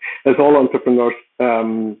 and as all entrepreneurs,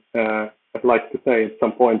 I'd like to say at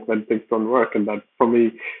some point when things don't work, and that for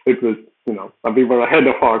me, it was, we were ahead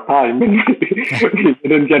of our time and we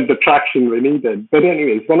didn't get the traction we needed. But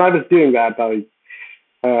anyways, when I was doing that,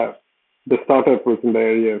 the startup was in the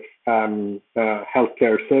area of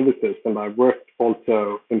healthcare services, and I worked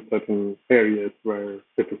also in certain areas where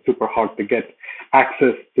it was super hard to get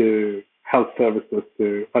access to health services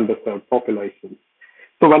to underserved populations.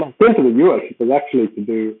 So when I came to the US, it was actually to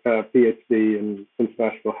do a PhD in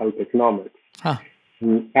international health economics. Huh.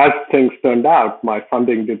 As things turned out, my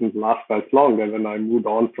funding didn't last as long, and then I moved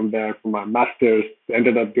on from there for my master's,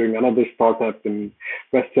 ended up doing another startup in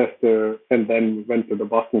Westchester, and then went to the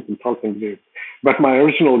Boston Consulting Group. But my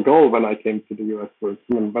original goal when I came to the US was,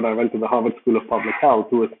 when I went to the Harvard School of Public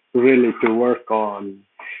Health, was really to work on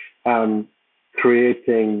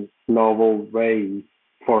creating novel ways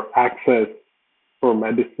for access for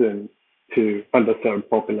medicine to underserved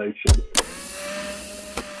populations.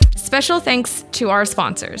 Special thanks to our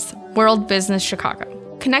sponsors, World Business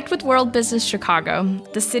Chicago. Connect with World Business Chicago,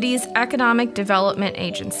 the city's economic development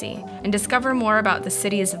agency, and discover more about the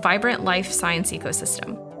city's vibrant life science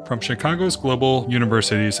ecosystem. From Chicago's global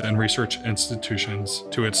universities and research institutions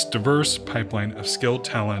to its diverse pipeline of skilled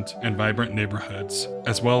talent and vibrant neighborhoods,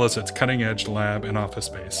 as well as its cutting-edge lab and office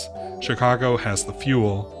space, Chicago has the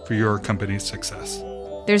fuel for your company's success.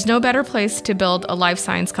 There's no better place to build a life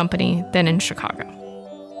science company than in Chicago.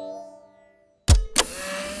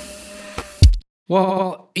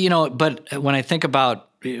 Well, but when I think about,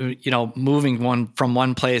 moving from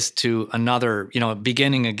one place to another,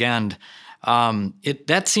 beginning again,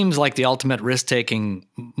 that seems like the ultimate risk-taking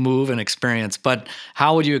move and experience. But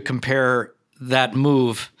how would you compare that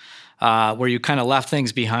move where you kind of left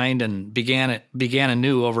things behind and began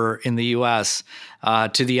anew over in the U.S.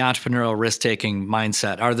 To the entrepreneurial risk-taking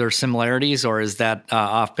mindset? Are there similarities, or is that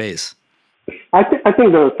off base? I think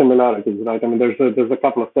there are similarities, right? I mean, there's a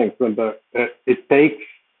couple of things. When it takes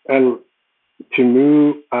to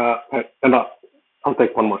move, and I'll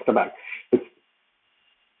take one more step back.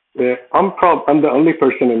 I'm the only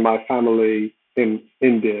person in my family in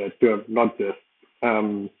India to have not just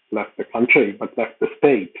left the country, but left the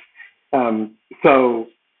state. So,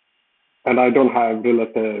 and I don't have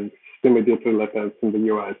relatives, immediate relatives in the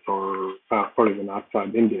U.S. or even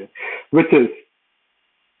outside India, which is,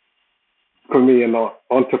 for me, an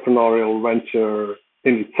entrepreneurial venture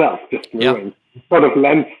in itself, just moving. Yep. Sort of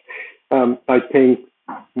lends, I think,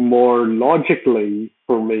 more logically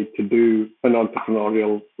for me to do an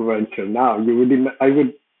entrepreneurial venture now.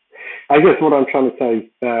 I guess what I'm trying to say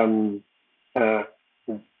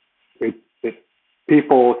is, with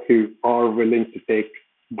people who are willing to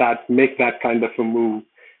make that kind of a move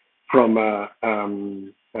from a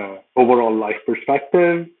overall life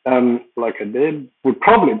perspective, like I did, would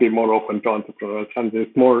probably be more open to entrepreneurial challenges.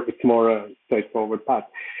 It's more a straightforward path.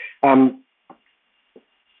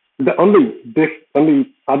 The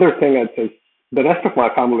only other thing I'd say is the rest of my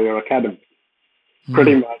family are academics.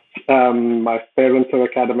 Pretty much. My parents are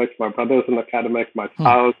academics. My brother's an academic. My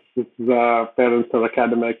spouse's parents are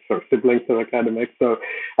academics, or siblings are academics. So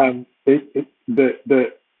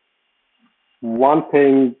the one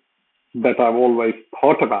thing that I've always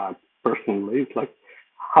thought about personally is like,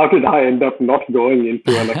 how did I end up not going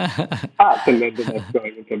into an path and ended up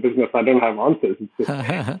going into a business? I don't have answers. It's just,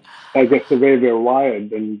 I guess, the way we're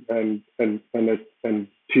wired. And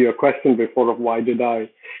to your question before of why did I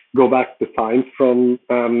go back to science from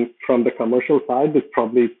the commercial side, it's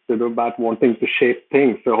probably to do about wanting to shape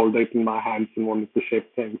things, so hold it in my hands and wanting to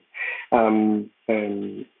shape things. And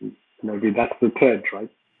maybe that's the thread, right?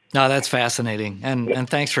 No, that's fascinating, and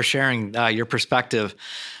thanks for sharing your perspective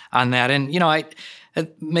on that. And I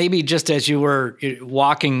maybe just as you were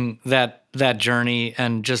walking that journey,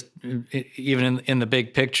 and just even in the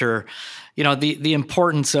big picture, the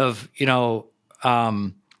importance of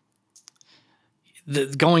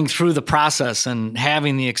going through the process and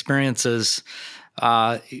having the experiences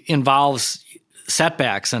involves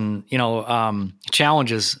setbacks and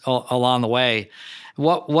challenges along the way.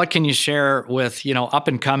 What can you share with up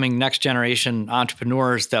and coming next generation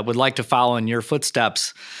entrepreneurs that would like to follow in your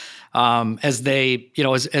footsteps, as they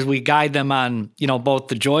as we guide them on both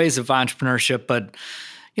the joys of entrepreneurship, but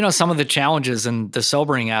some of the challenges and the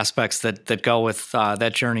sobering aspects that go with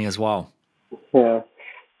that journey as well? Yeah,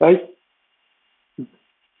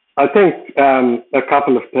 I think a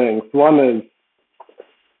couple of things. One is,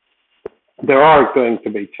 there are going to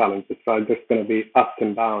be challenges, right? There's going to be ups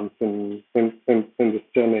and downs in this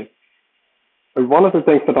journey. And one of the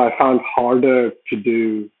things that I found harder to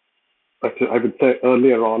do, I would say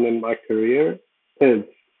earlier on in my career, is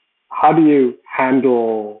how do you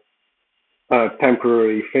handle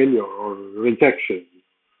temporary failure or rejection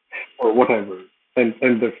or whatever? And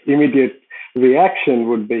the immediate reaction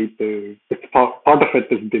would be it's part of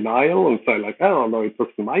it is denial, and say like, oh no, it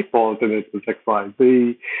wasn't my fault, and it was X, Y,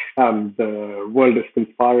 Z. The world is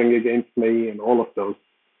conspiring against me, and all of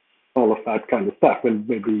that kind of stuff. And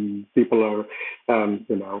maybe people are, I'm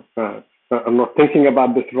not thinking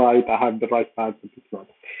about this right. I have the right path, but it's not.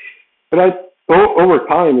 But over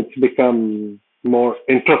time, it's become more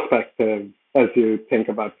introspective as you think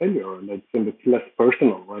about failure, and it's less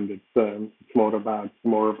personal, and it's more about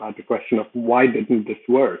the question of why didn't this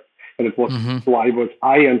work, and it was why was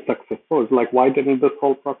I unsuccessful? It's like, why didn't this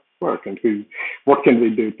whole process work, and what can we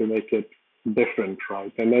do to make it different,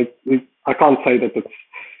 right? And I can't say that it's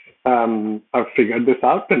I've figured this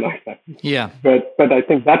out tonight. Yeah. But I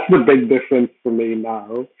think that's the big difference for me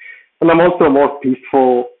now, and I'm also more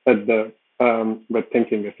peaceful at with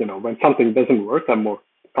thinking if when something doesn't work, I'm more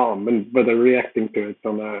calm, and whether reacting to it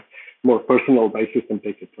on a more personal basis and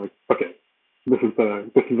take it like, okay, this is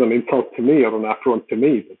an insult to me or an affront to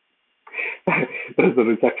me, but there's a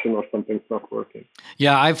rejection or something's not working.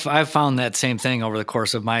 Yeah, I've found that same thing over the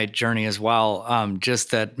course of my journey as well.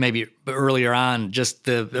 Just that maybe earlier on, just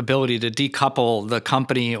the ability to decouple the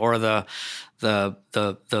company or the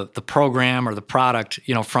program or the product,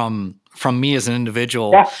 from me as an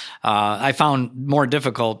individual, Yeah. I found more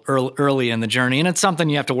difficult early in the journey, and it's something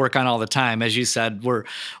you have to work on all the time. As you said, we're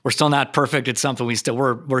still not perfect. It's something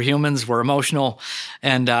we're humans, we're emotional,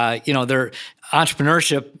 and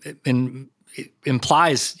entrepreneurship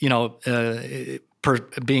implies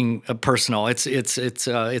being personal. It's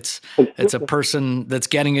a person that's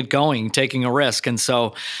getting it going, taking a risk, and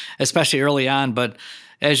so especially early on, but.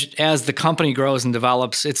 As the company grows and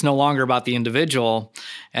develops, it's no longer about the individual,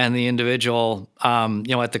 and the individual,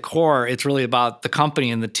 at the core, it's really about the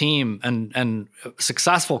company and the team. And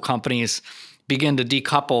successful companies begin to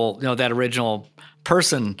decouple, that original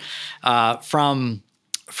person from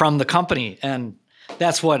the company, and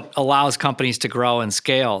that's what allows companies to grow and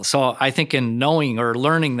scale. So I think in knowing or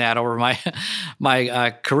learning that over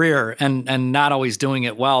my career, and not always doing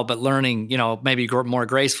it well, but learning, maybe more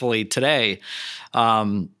gracefully today,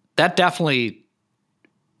 that definitely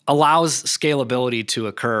allows scalability to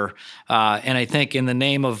occur. And I think in the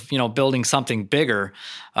name of, building something bigger,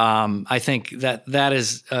 I think that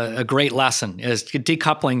is a great lesson, is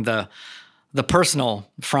decoupling the personal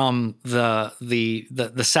from the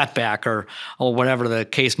setback or whatever the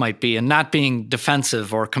case might be, and not being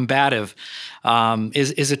defensive or combative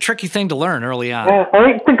is a tricky thing to learn early on.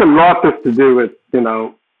 I think a lot has to do with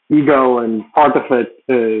ego, and part of it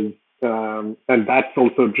is, and that's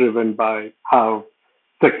also driven by how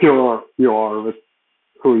secure you are with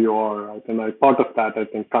who you are, right? And part of that, I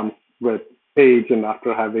think, comes with age and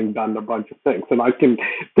after having done a bunch of things. And I can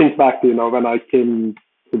think back to when I came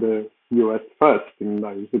to the US first, and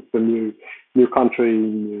it's a new country,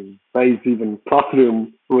 new ways. Even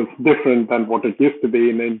classroom was different than what it used to be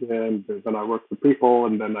in India. And then I worked with people,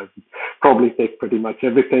 and then I would probably take pretty much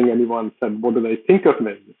everything anyone said. What do they think of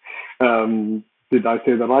me? Did I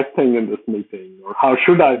say the right thing in this meeting, or how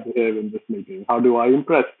should I behave in this meeting? How do I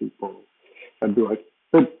impress people? And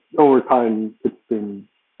over time, it's been,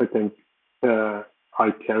 I think, I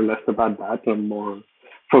care less about that. I'm more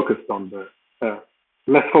focused on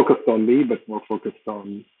less focused on me, but more focused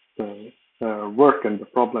on the work and the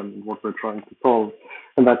problem and what we're trying to solve.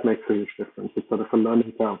 And that makes a huge difference. It's sort of a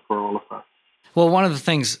learning curve for all of us. Well, one of the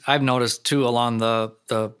things I've noticed too along the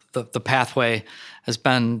pathway has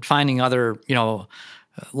been finding other,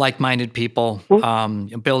 like-minded people,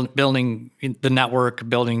 building the network,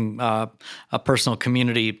 building a personal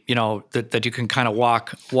community, that you can kind of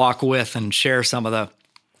walk with and share some of the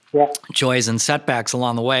joys and setbacks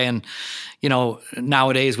along the way. And,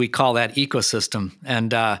 nowadays we call that ecosystem.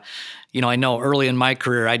 And, I know early in my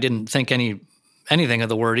career, I didn't think anything of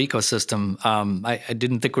the word ecosystem. I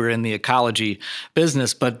didn't think we were in the ecology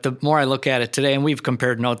business, but the more I look at it today, and we've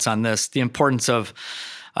compared notes on this, the importance of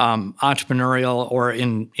entrepreneurial, or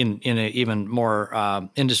in an even more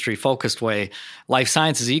industry-focused way, life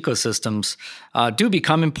sciences ecosystems do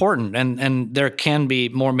become important, and there can be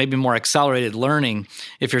maybe more accelerated learning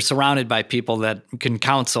if you're surrounded by people that can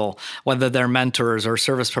counsel, whether they're mentors or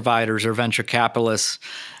service providers or venture capitalists,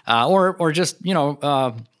 or just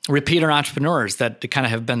repeater entrepreneurs that kind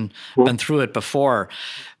of have been through it before.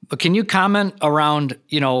 But can you comment around,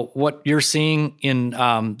 what you're seeing in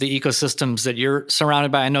the ecosystems that you're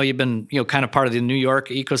surrounded by? I know you've been, kind of part of the New York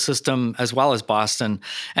ecosystem as well as Boston.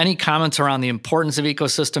 Any comments around the importance of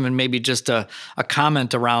ecosystem, and maybe just a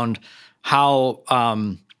comment around how,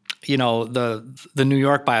 the New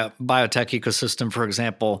York biotech ecosystem, for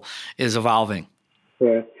example, is evolving?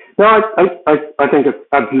 Yeah. No, I think it's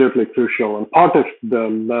absolutely crucial. And part of the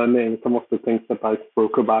learning, some of the things that I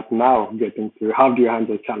spoke about now, getting to how do you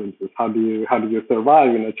handle challenges? How do you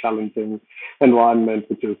survive in a challenging environment,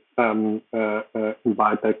 which is in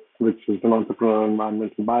biotech, which is an entrepreneurial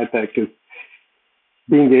environment in biotech, is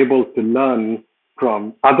being able to learn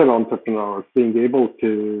from other entrepreneurs, being able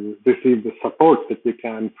to receive the support that you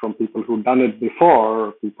can from people who've done it before,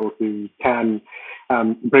 or people who can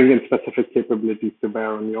bring in specific capabilities to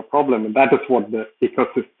bear on your problem. And that is what the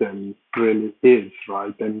ecosystem really is,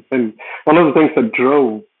 right? And one of the things that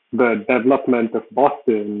drove the development of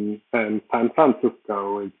Boston and San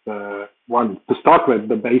Francisco is one, to start with,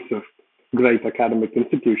 the base of great academic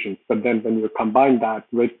institutions. But then when you combine that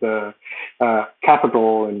with the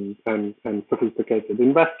capital and sophisticated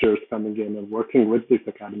investors coming in and working with these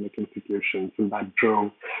academic institutions, and that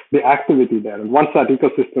drove the activity there. And once that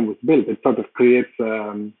ecosystem was built, it sort of creates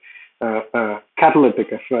a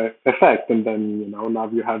catalytic effect. And then, now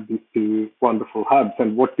you have these two wonderful hubs.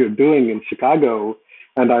 And what you're doing in Chicago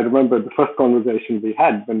And I remember the first conversation we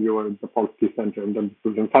had when you were at the Policy Center, and then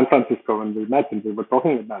this was in San Francisco when we met, and we were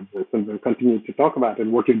talking about this, and we'll continue to talk about it,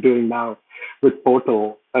 and what you're doing now with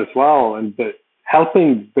Portal as well, and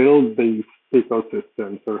helping build these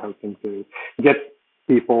ecosystems, or helping to get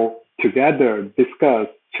people together, discuss,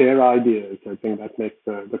 share ideas. I think that makes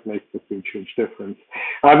a huge, huge difference.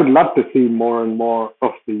 I would love to see more and more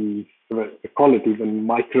of these, call it even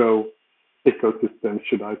micro ecosystems,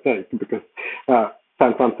 should I say, because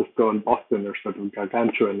San Francisco and Boston are sort of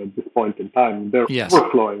gargantuan at this point in time. They're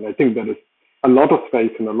overflowing. I think there is a lot of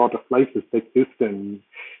space in a lot of places. They exist in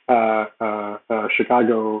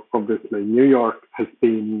Chicago, obviously. New York has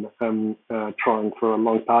been trying for a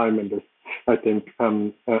long time, and is, I think,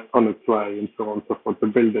 on its way, and so on and so forth. The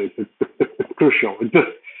builders, it's crucial. It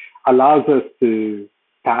just allows us to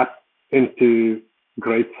tap into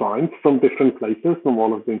great science from different places, from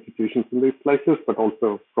all of the institutions in these places, but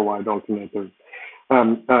also provide alternative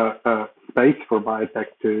space for biotech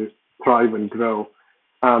to thrive and grow.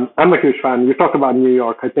 I'm a huge fan. You talk about New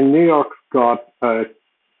York. I think New York's got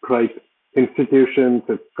great institutions.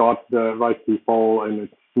 It's got the right people, and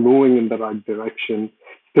it's moving in the right direction.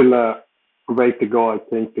 Still a way to go, I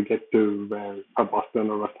think, to get to where a Boston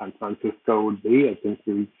or a San Francisco would be. I think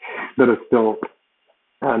there is still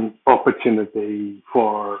an opportunity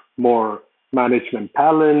for more management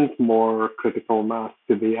talent, more critical mass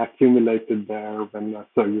to be accumulated there,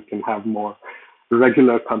 so you can have more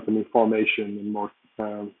regular company formation and more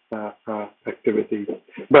activities.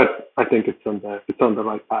 But I think it's on the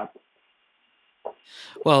right path.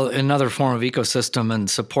 Well, another form of ecosystem and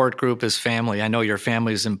support group is family. I know your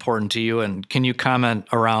family is important to you, and can you comment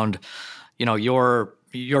around,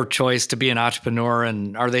 your choice to be an entrepreneur,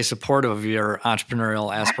 and are they supportive of your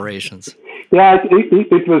entrepreneurial aspirations? Yeah, it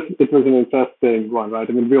was an interesting one, right?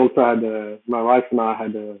 I mean, we also had my wife and I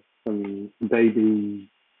had a baby,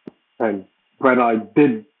 and when I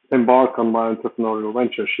did embark on my entrepreneurial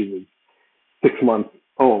venture, she was 6 months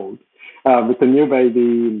old. With a new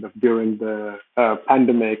baby during the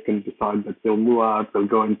pandemic, and decide that we'll move out, we'll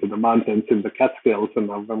go into the mountains in the Catskills,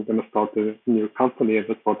 and I'm going to start a new company, and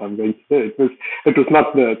that's what I'm going to do. It was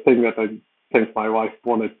not the thing that I think my wife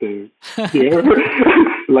wanted to hear.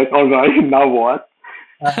 Like, all right, now what?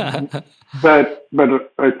 But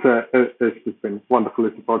it's been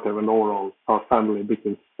wonderfully supportive, and overall our family,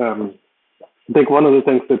 because I think one of the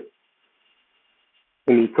things that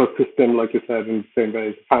an ecosystem, like you said, in the same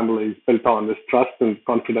way, family is built on is trust and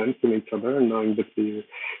confidence in each other, and knowing that you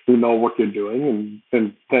know what you're doing,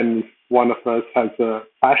 and then if one of us has a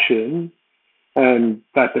passion, and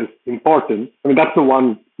that is important. I mean, that's the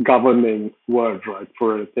one governing word, right,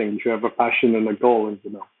 for a thing. If you have a passion and a goal, and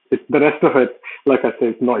the rest of it, like I say,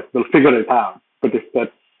 is noise. We'll figure it out. But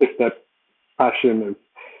if that passion is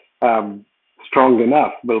strong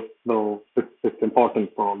enough, it's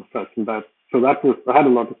important for all of us, and that. So I had a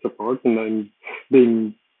lot of support, and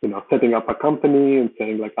then setting up a company and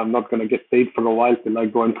saying, like, I'm not going to get paid for a while till I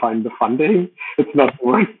go and find the funding. It's not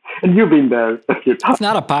worth. And you've been there a few times. It's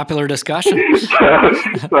not a popular discussion.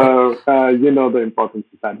 so the importance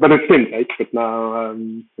of that. But it's been great. But now,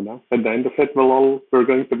 at the end of it, we're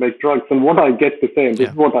going to make drugs. And what I get to say, and this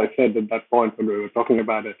is what I said at that point when we were talking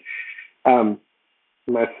about it, my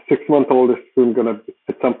 6-month-old is soon going to,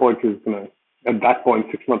 at some point, at that point,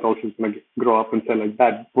 6-month-old, she's going to grow up and say, like,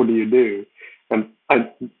 Dad, what do you do? And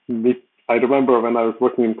I remember when I was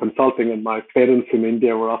working in consulting, and my parents in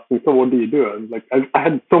India were asking, so what do you do? And like, I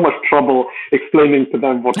had so much trouble explaining to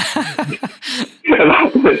them what.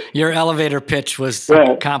 Your elevator pitch was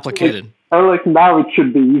complicated. I'm like, now it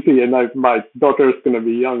should be easy, and my daughter is going to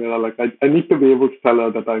be young, and I'm like, I need to be able to tell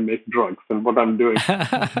her that I make drugs, and what I'm doing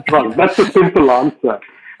drugs. That's a simple answer.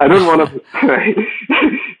 I don't want to say.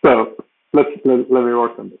 So let me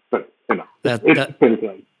work on this. But it's been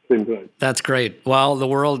great. That's great. Well, the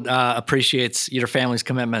world appreciates your family's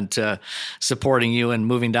commitment to supporting you and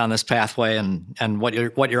moving down this pathway, and what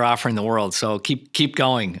you're offering the world. So keep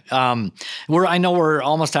going. I know we're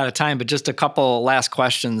almost out of time, but just a couple last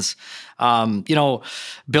questions.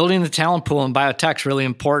 Building the talent pool in biotech is really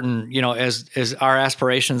important. As our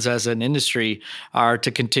aspirations as an industry are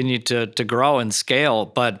to continue to grow and scale,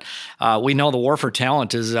 but we know the war for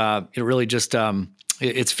talent is really just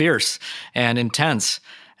it's fierce and intense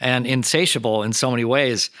and insatiable in so many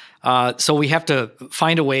ways. So we have to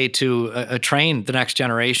find a way to train the next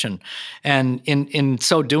generation. And in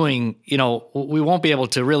so doing, we won't be able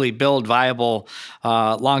to really build viable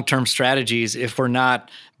long-term strategies if we're not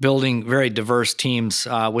building very diverse teams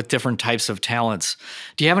with different types of talents.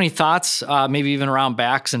 Do you have any thoughts, maybe even around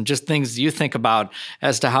BACS and just things you think about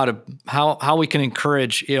as to how we can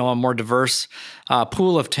encourage a more diverse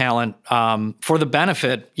pool of talent for the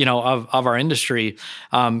benefit of our industry,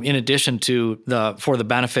 in addition to for the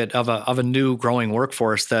benefit of a new growing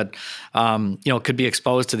workforce that could be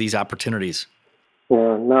exposed to these opportunities?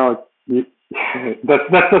 Yeah, no,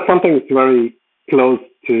 that's something that's very close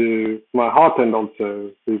to my heart, and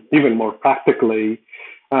also even more practically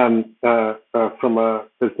from a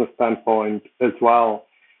business standpoint as well.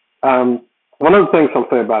 One of the things I'll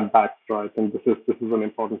say about BACS, right, and this is an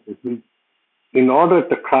important thing. In order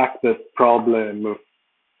to crack this problem of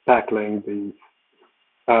tackling these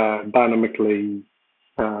dynamically,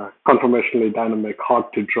 conformationally dynamic, hard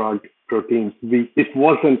to drug proteins, it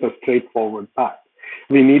wasn't a straightforward path.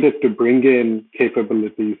 We needed to bring in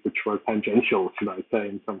capabilities which were tangential, should I say,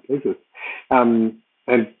 in some cases. And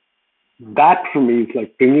that for me is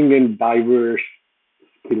like bringing in diverse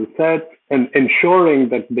skill sets and ensuring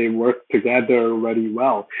that they work together very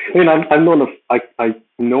well. I mean, I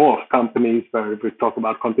know of companies where we talk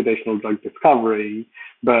about computational drug discovery,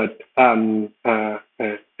 but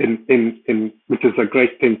which is a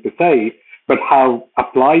great thing to say, but how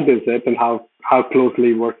applied is it, and how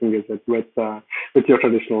closely working is it with your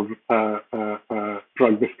traditional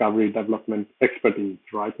drug discovery development expertise,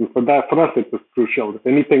 right? And for us, it was crucial that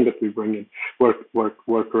anything that we bring in work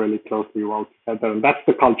really closely well together, and that's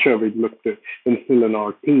the culture we look to instill in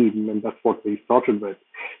our team, and that's what we started with.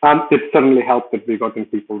 It certainly helped that we got in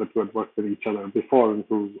people that had worked with each other before and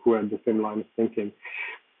who had the same line of thinking.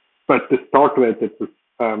 But to start with, it was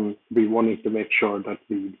we wanted to make sure that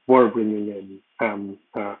we were bringing in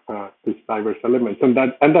these diverse elements, and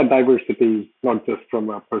that diversity is not just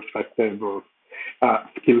from a perspective of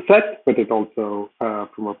skill set, but it also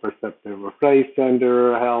from a perspective of race,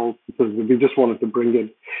 gender, health. Because we just wanted to bring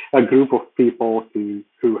in a group of people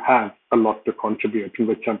who have a lot to contribute,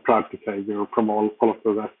 which I'm proud to say from all of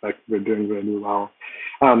those aspects we're doing really well.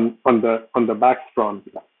 On the BACS front,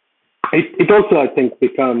 it also, I think,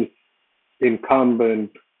 becomes incumbent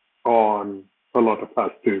on a lot of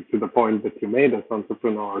us to the point that you made, as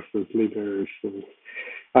entrepreneurs, as leaders, as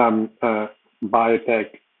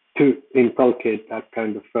biotech, to inculcate that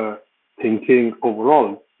kind of thinking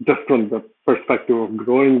overall, just from the perspective of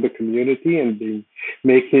growing the community and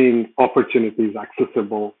making opportunities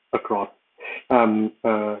accessible across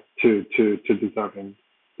to deserving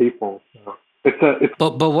people.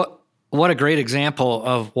 But what a great example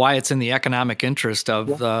of why it's in the economic interest of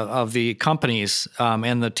the companies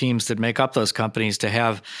and the teams that make up those companies to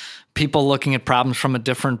have people looking at problems from a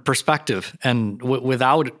different perspective, and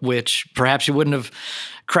without which perhaps you wouldn't have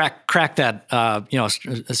cracked that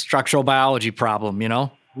structural biology problem.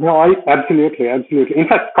 No, absolutely. In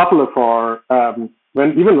fact, a couple of our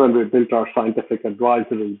when we built our scientific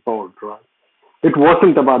advisory board, right, it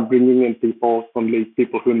wasn't about bringing in only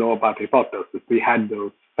people who know about apoptosis. We had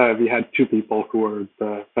those. We had two people who were at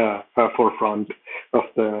the forefront of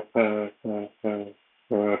the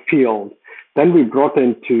field. Then we brought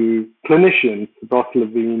in two clinicians, Ross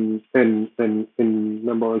Levine in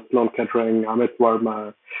number one Sloan Kettering, Amit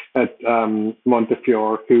Verma at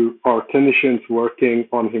Montefiore, who are clinicians working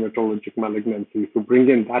on hematologic malignancies, who bring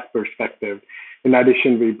in that perspective. In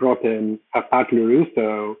addition, we brought in Pat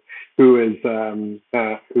LaRusso, who's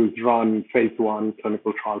run phase 1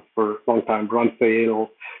 clinical trials for a long time, runs the Yale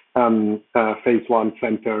phase 1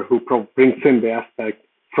 center, who brings in the aspect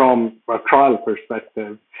from a trial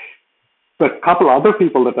perspective. But a couple other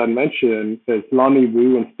people that I mentioned is Lonnie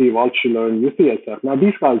Wu and Steve Altshuler in UCSF. Now,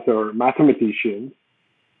 these guys are mathematicians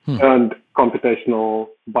and computational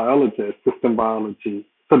biologists, system biology.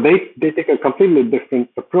 So they take a completely different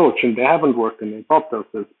approach, and they haven't worked in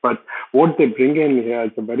apoptosis. But what they bring in here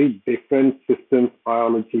is a very different systems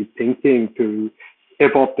biology thinking to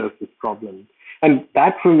apoptosis problems. And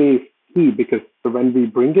that for me is key, because when we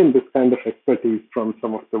bring in this kind of expertise from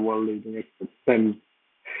some of the world-leading experts, then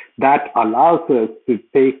that allows us to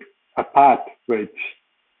take a path which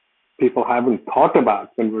people haven't thought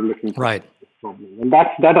about when we're looking for this problem. And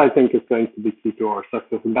that I think is going to be key to our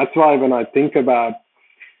success. And that's why when I think about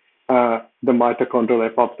the mitochondrial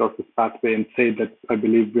apoptosis pathway and say that I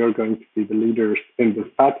believe we're going to be the leaders in this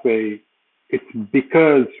pathway, it's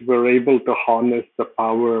because we're able to harness the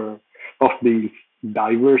power of these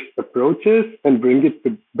diverse approaches and bring it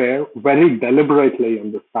to bear very deliberately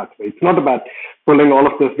on this pathway. It's not about pulling all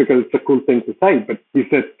of this because it's a cool thing to say, but is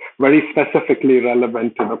it very specifically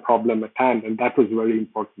relevant to the problem at hand? And that was very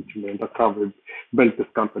important to me, and that's how we built this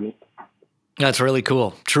company. That's really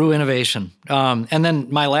cool. True innovation. And then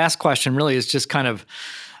my last question really is just kind of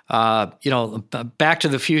Back to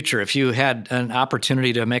the Future, if you had an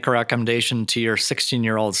opportunity to make a recommendation to your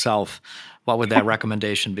 16-year-old self, what would that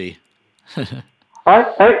recommendation be?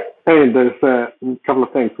 I mean, there's a couple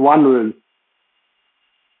of things. One was,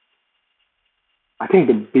 I think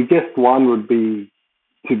the biggest one would be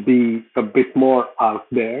to be a bit more out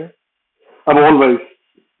there. I've always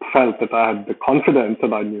felt that I had the confidence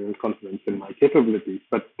that I knew and confidence in my capabilities,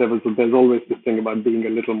 but there's always this thing about being a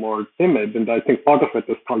little more timid. And I think part of it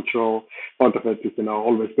is cultural, part of it is,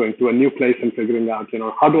 always going to a new place and figuring out,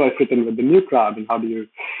 how do I fit in with the new crowd, and how do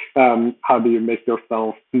you make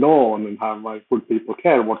yourself known, and would people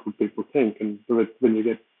care? What would people think? And when you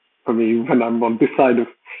get, for me, when I'm on this side of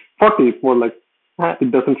 40, it's more like,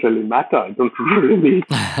 it doesn't really matter. I don't really need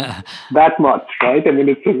that much, right? I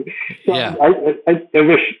mean, yeah. I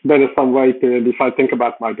wish there is some way to, if I think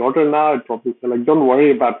about my daughter now, I'd probably say, don't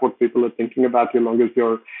worry about what people are thinking about you, as long as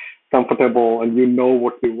you're comfortable and you know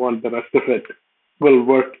what you want. The rest of it will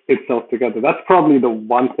work itself together. That's probably the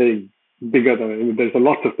one thing bigger than, there's a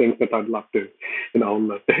lot of things that I'd love to,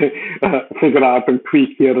 figure out and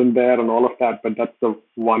tweak here and there and all of that, but that's the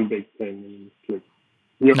one big thing.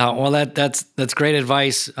 Yep. No, well, that's great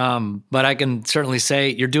advice. But I can certainly say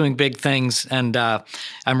you're doing big things, and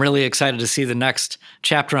I'm really excited to see the next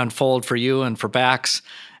chapter unfold for you and for Bax.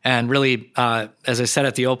 And really, as I said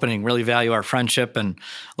at the opening, really value our friendship and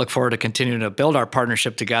look forward to continuing to build our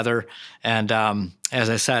partnership together. And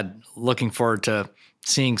as I said, looking forward to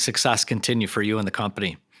seeing success continue for you and the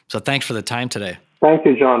company. So thanks for the time today. Thank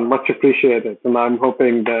you, John. Much appreciated. And I'm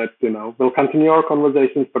hoping that, we'll continue our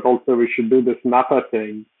conversations, but also we should do this Napa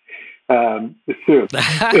thing soon.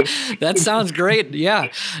 That sounds great. Yeah.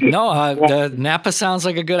 No, the Napa sounds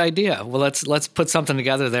like a good idea. Well, let's put something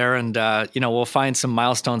together there, and, we'll find some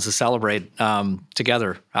milestones to celebrate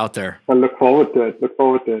together out there. I look forward to it.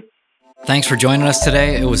 Thanks for joining us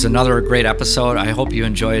today. It was another great episode. I hope you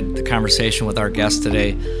enjoyed the conversation with our guest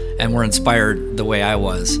today and were inspired the way I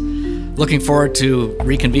was. Looking forward to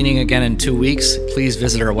reconvening again in 2 weeks. Please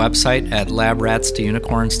visit our website at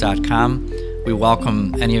labratstounicorns.com. We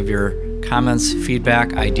welcome any of your comments,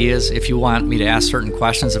 feedback, ideas. If you want me to ask certain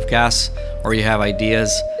questions of guests, or you have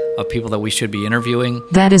ideas of people that we should be interviewing.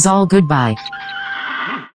 That is all. Goodbye.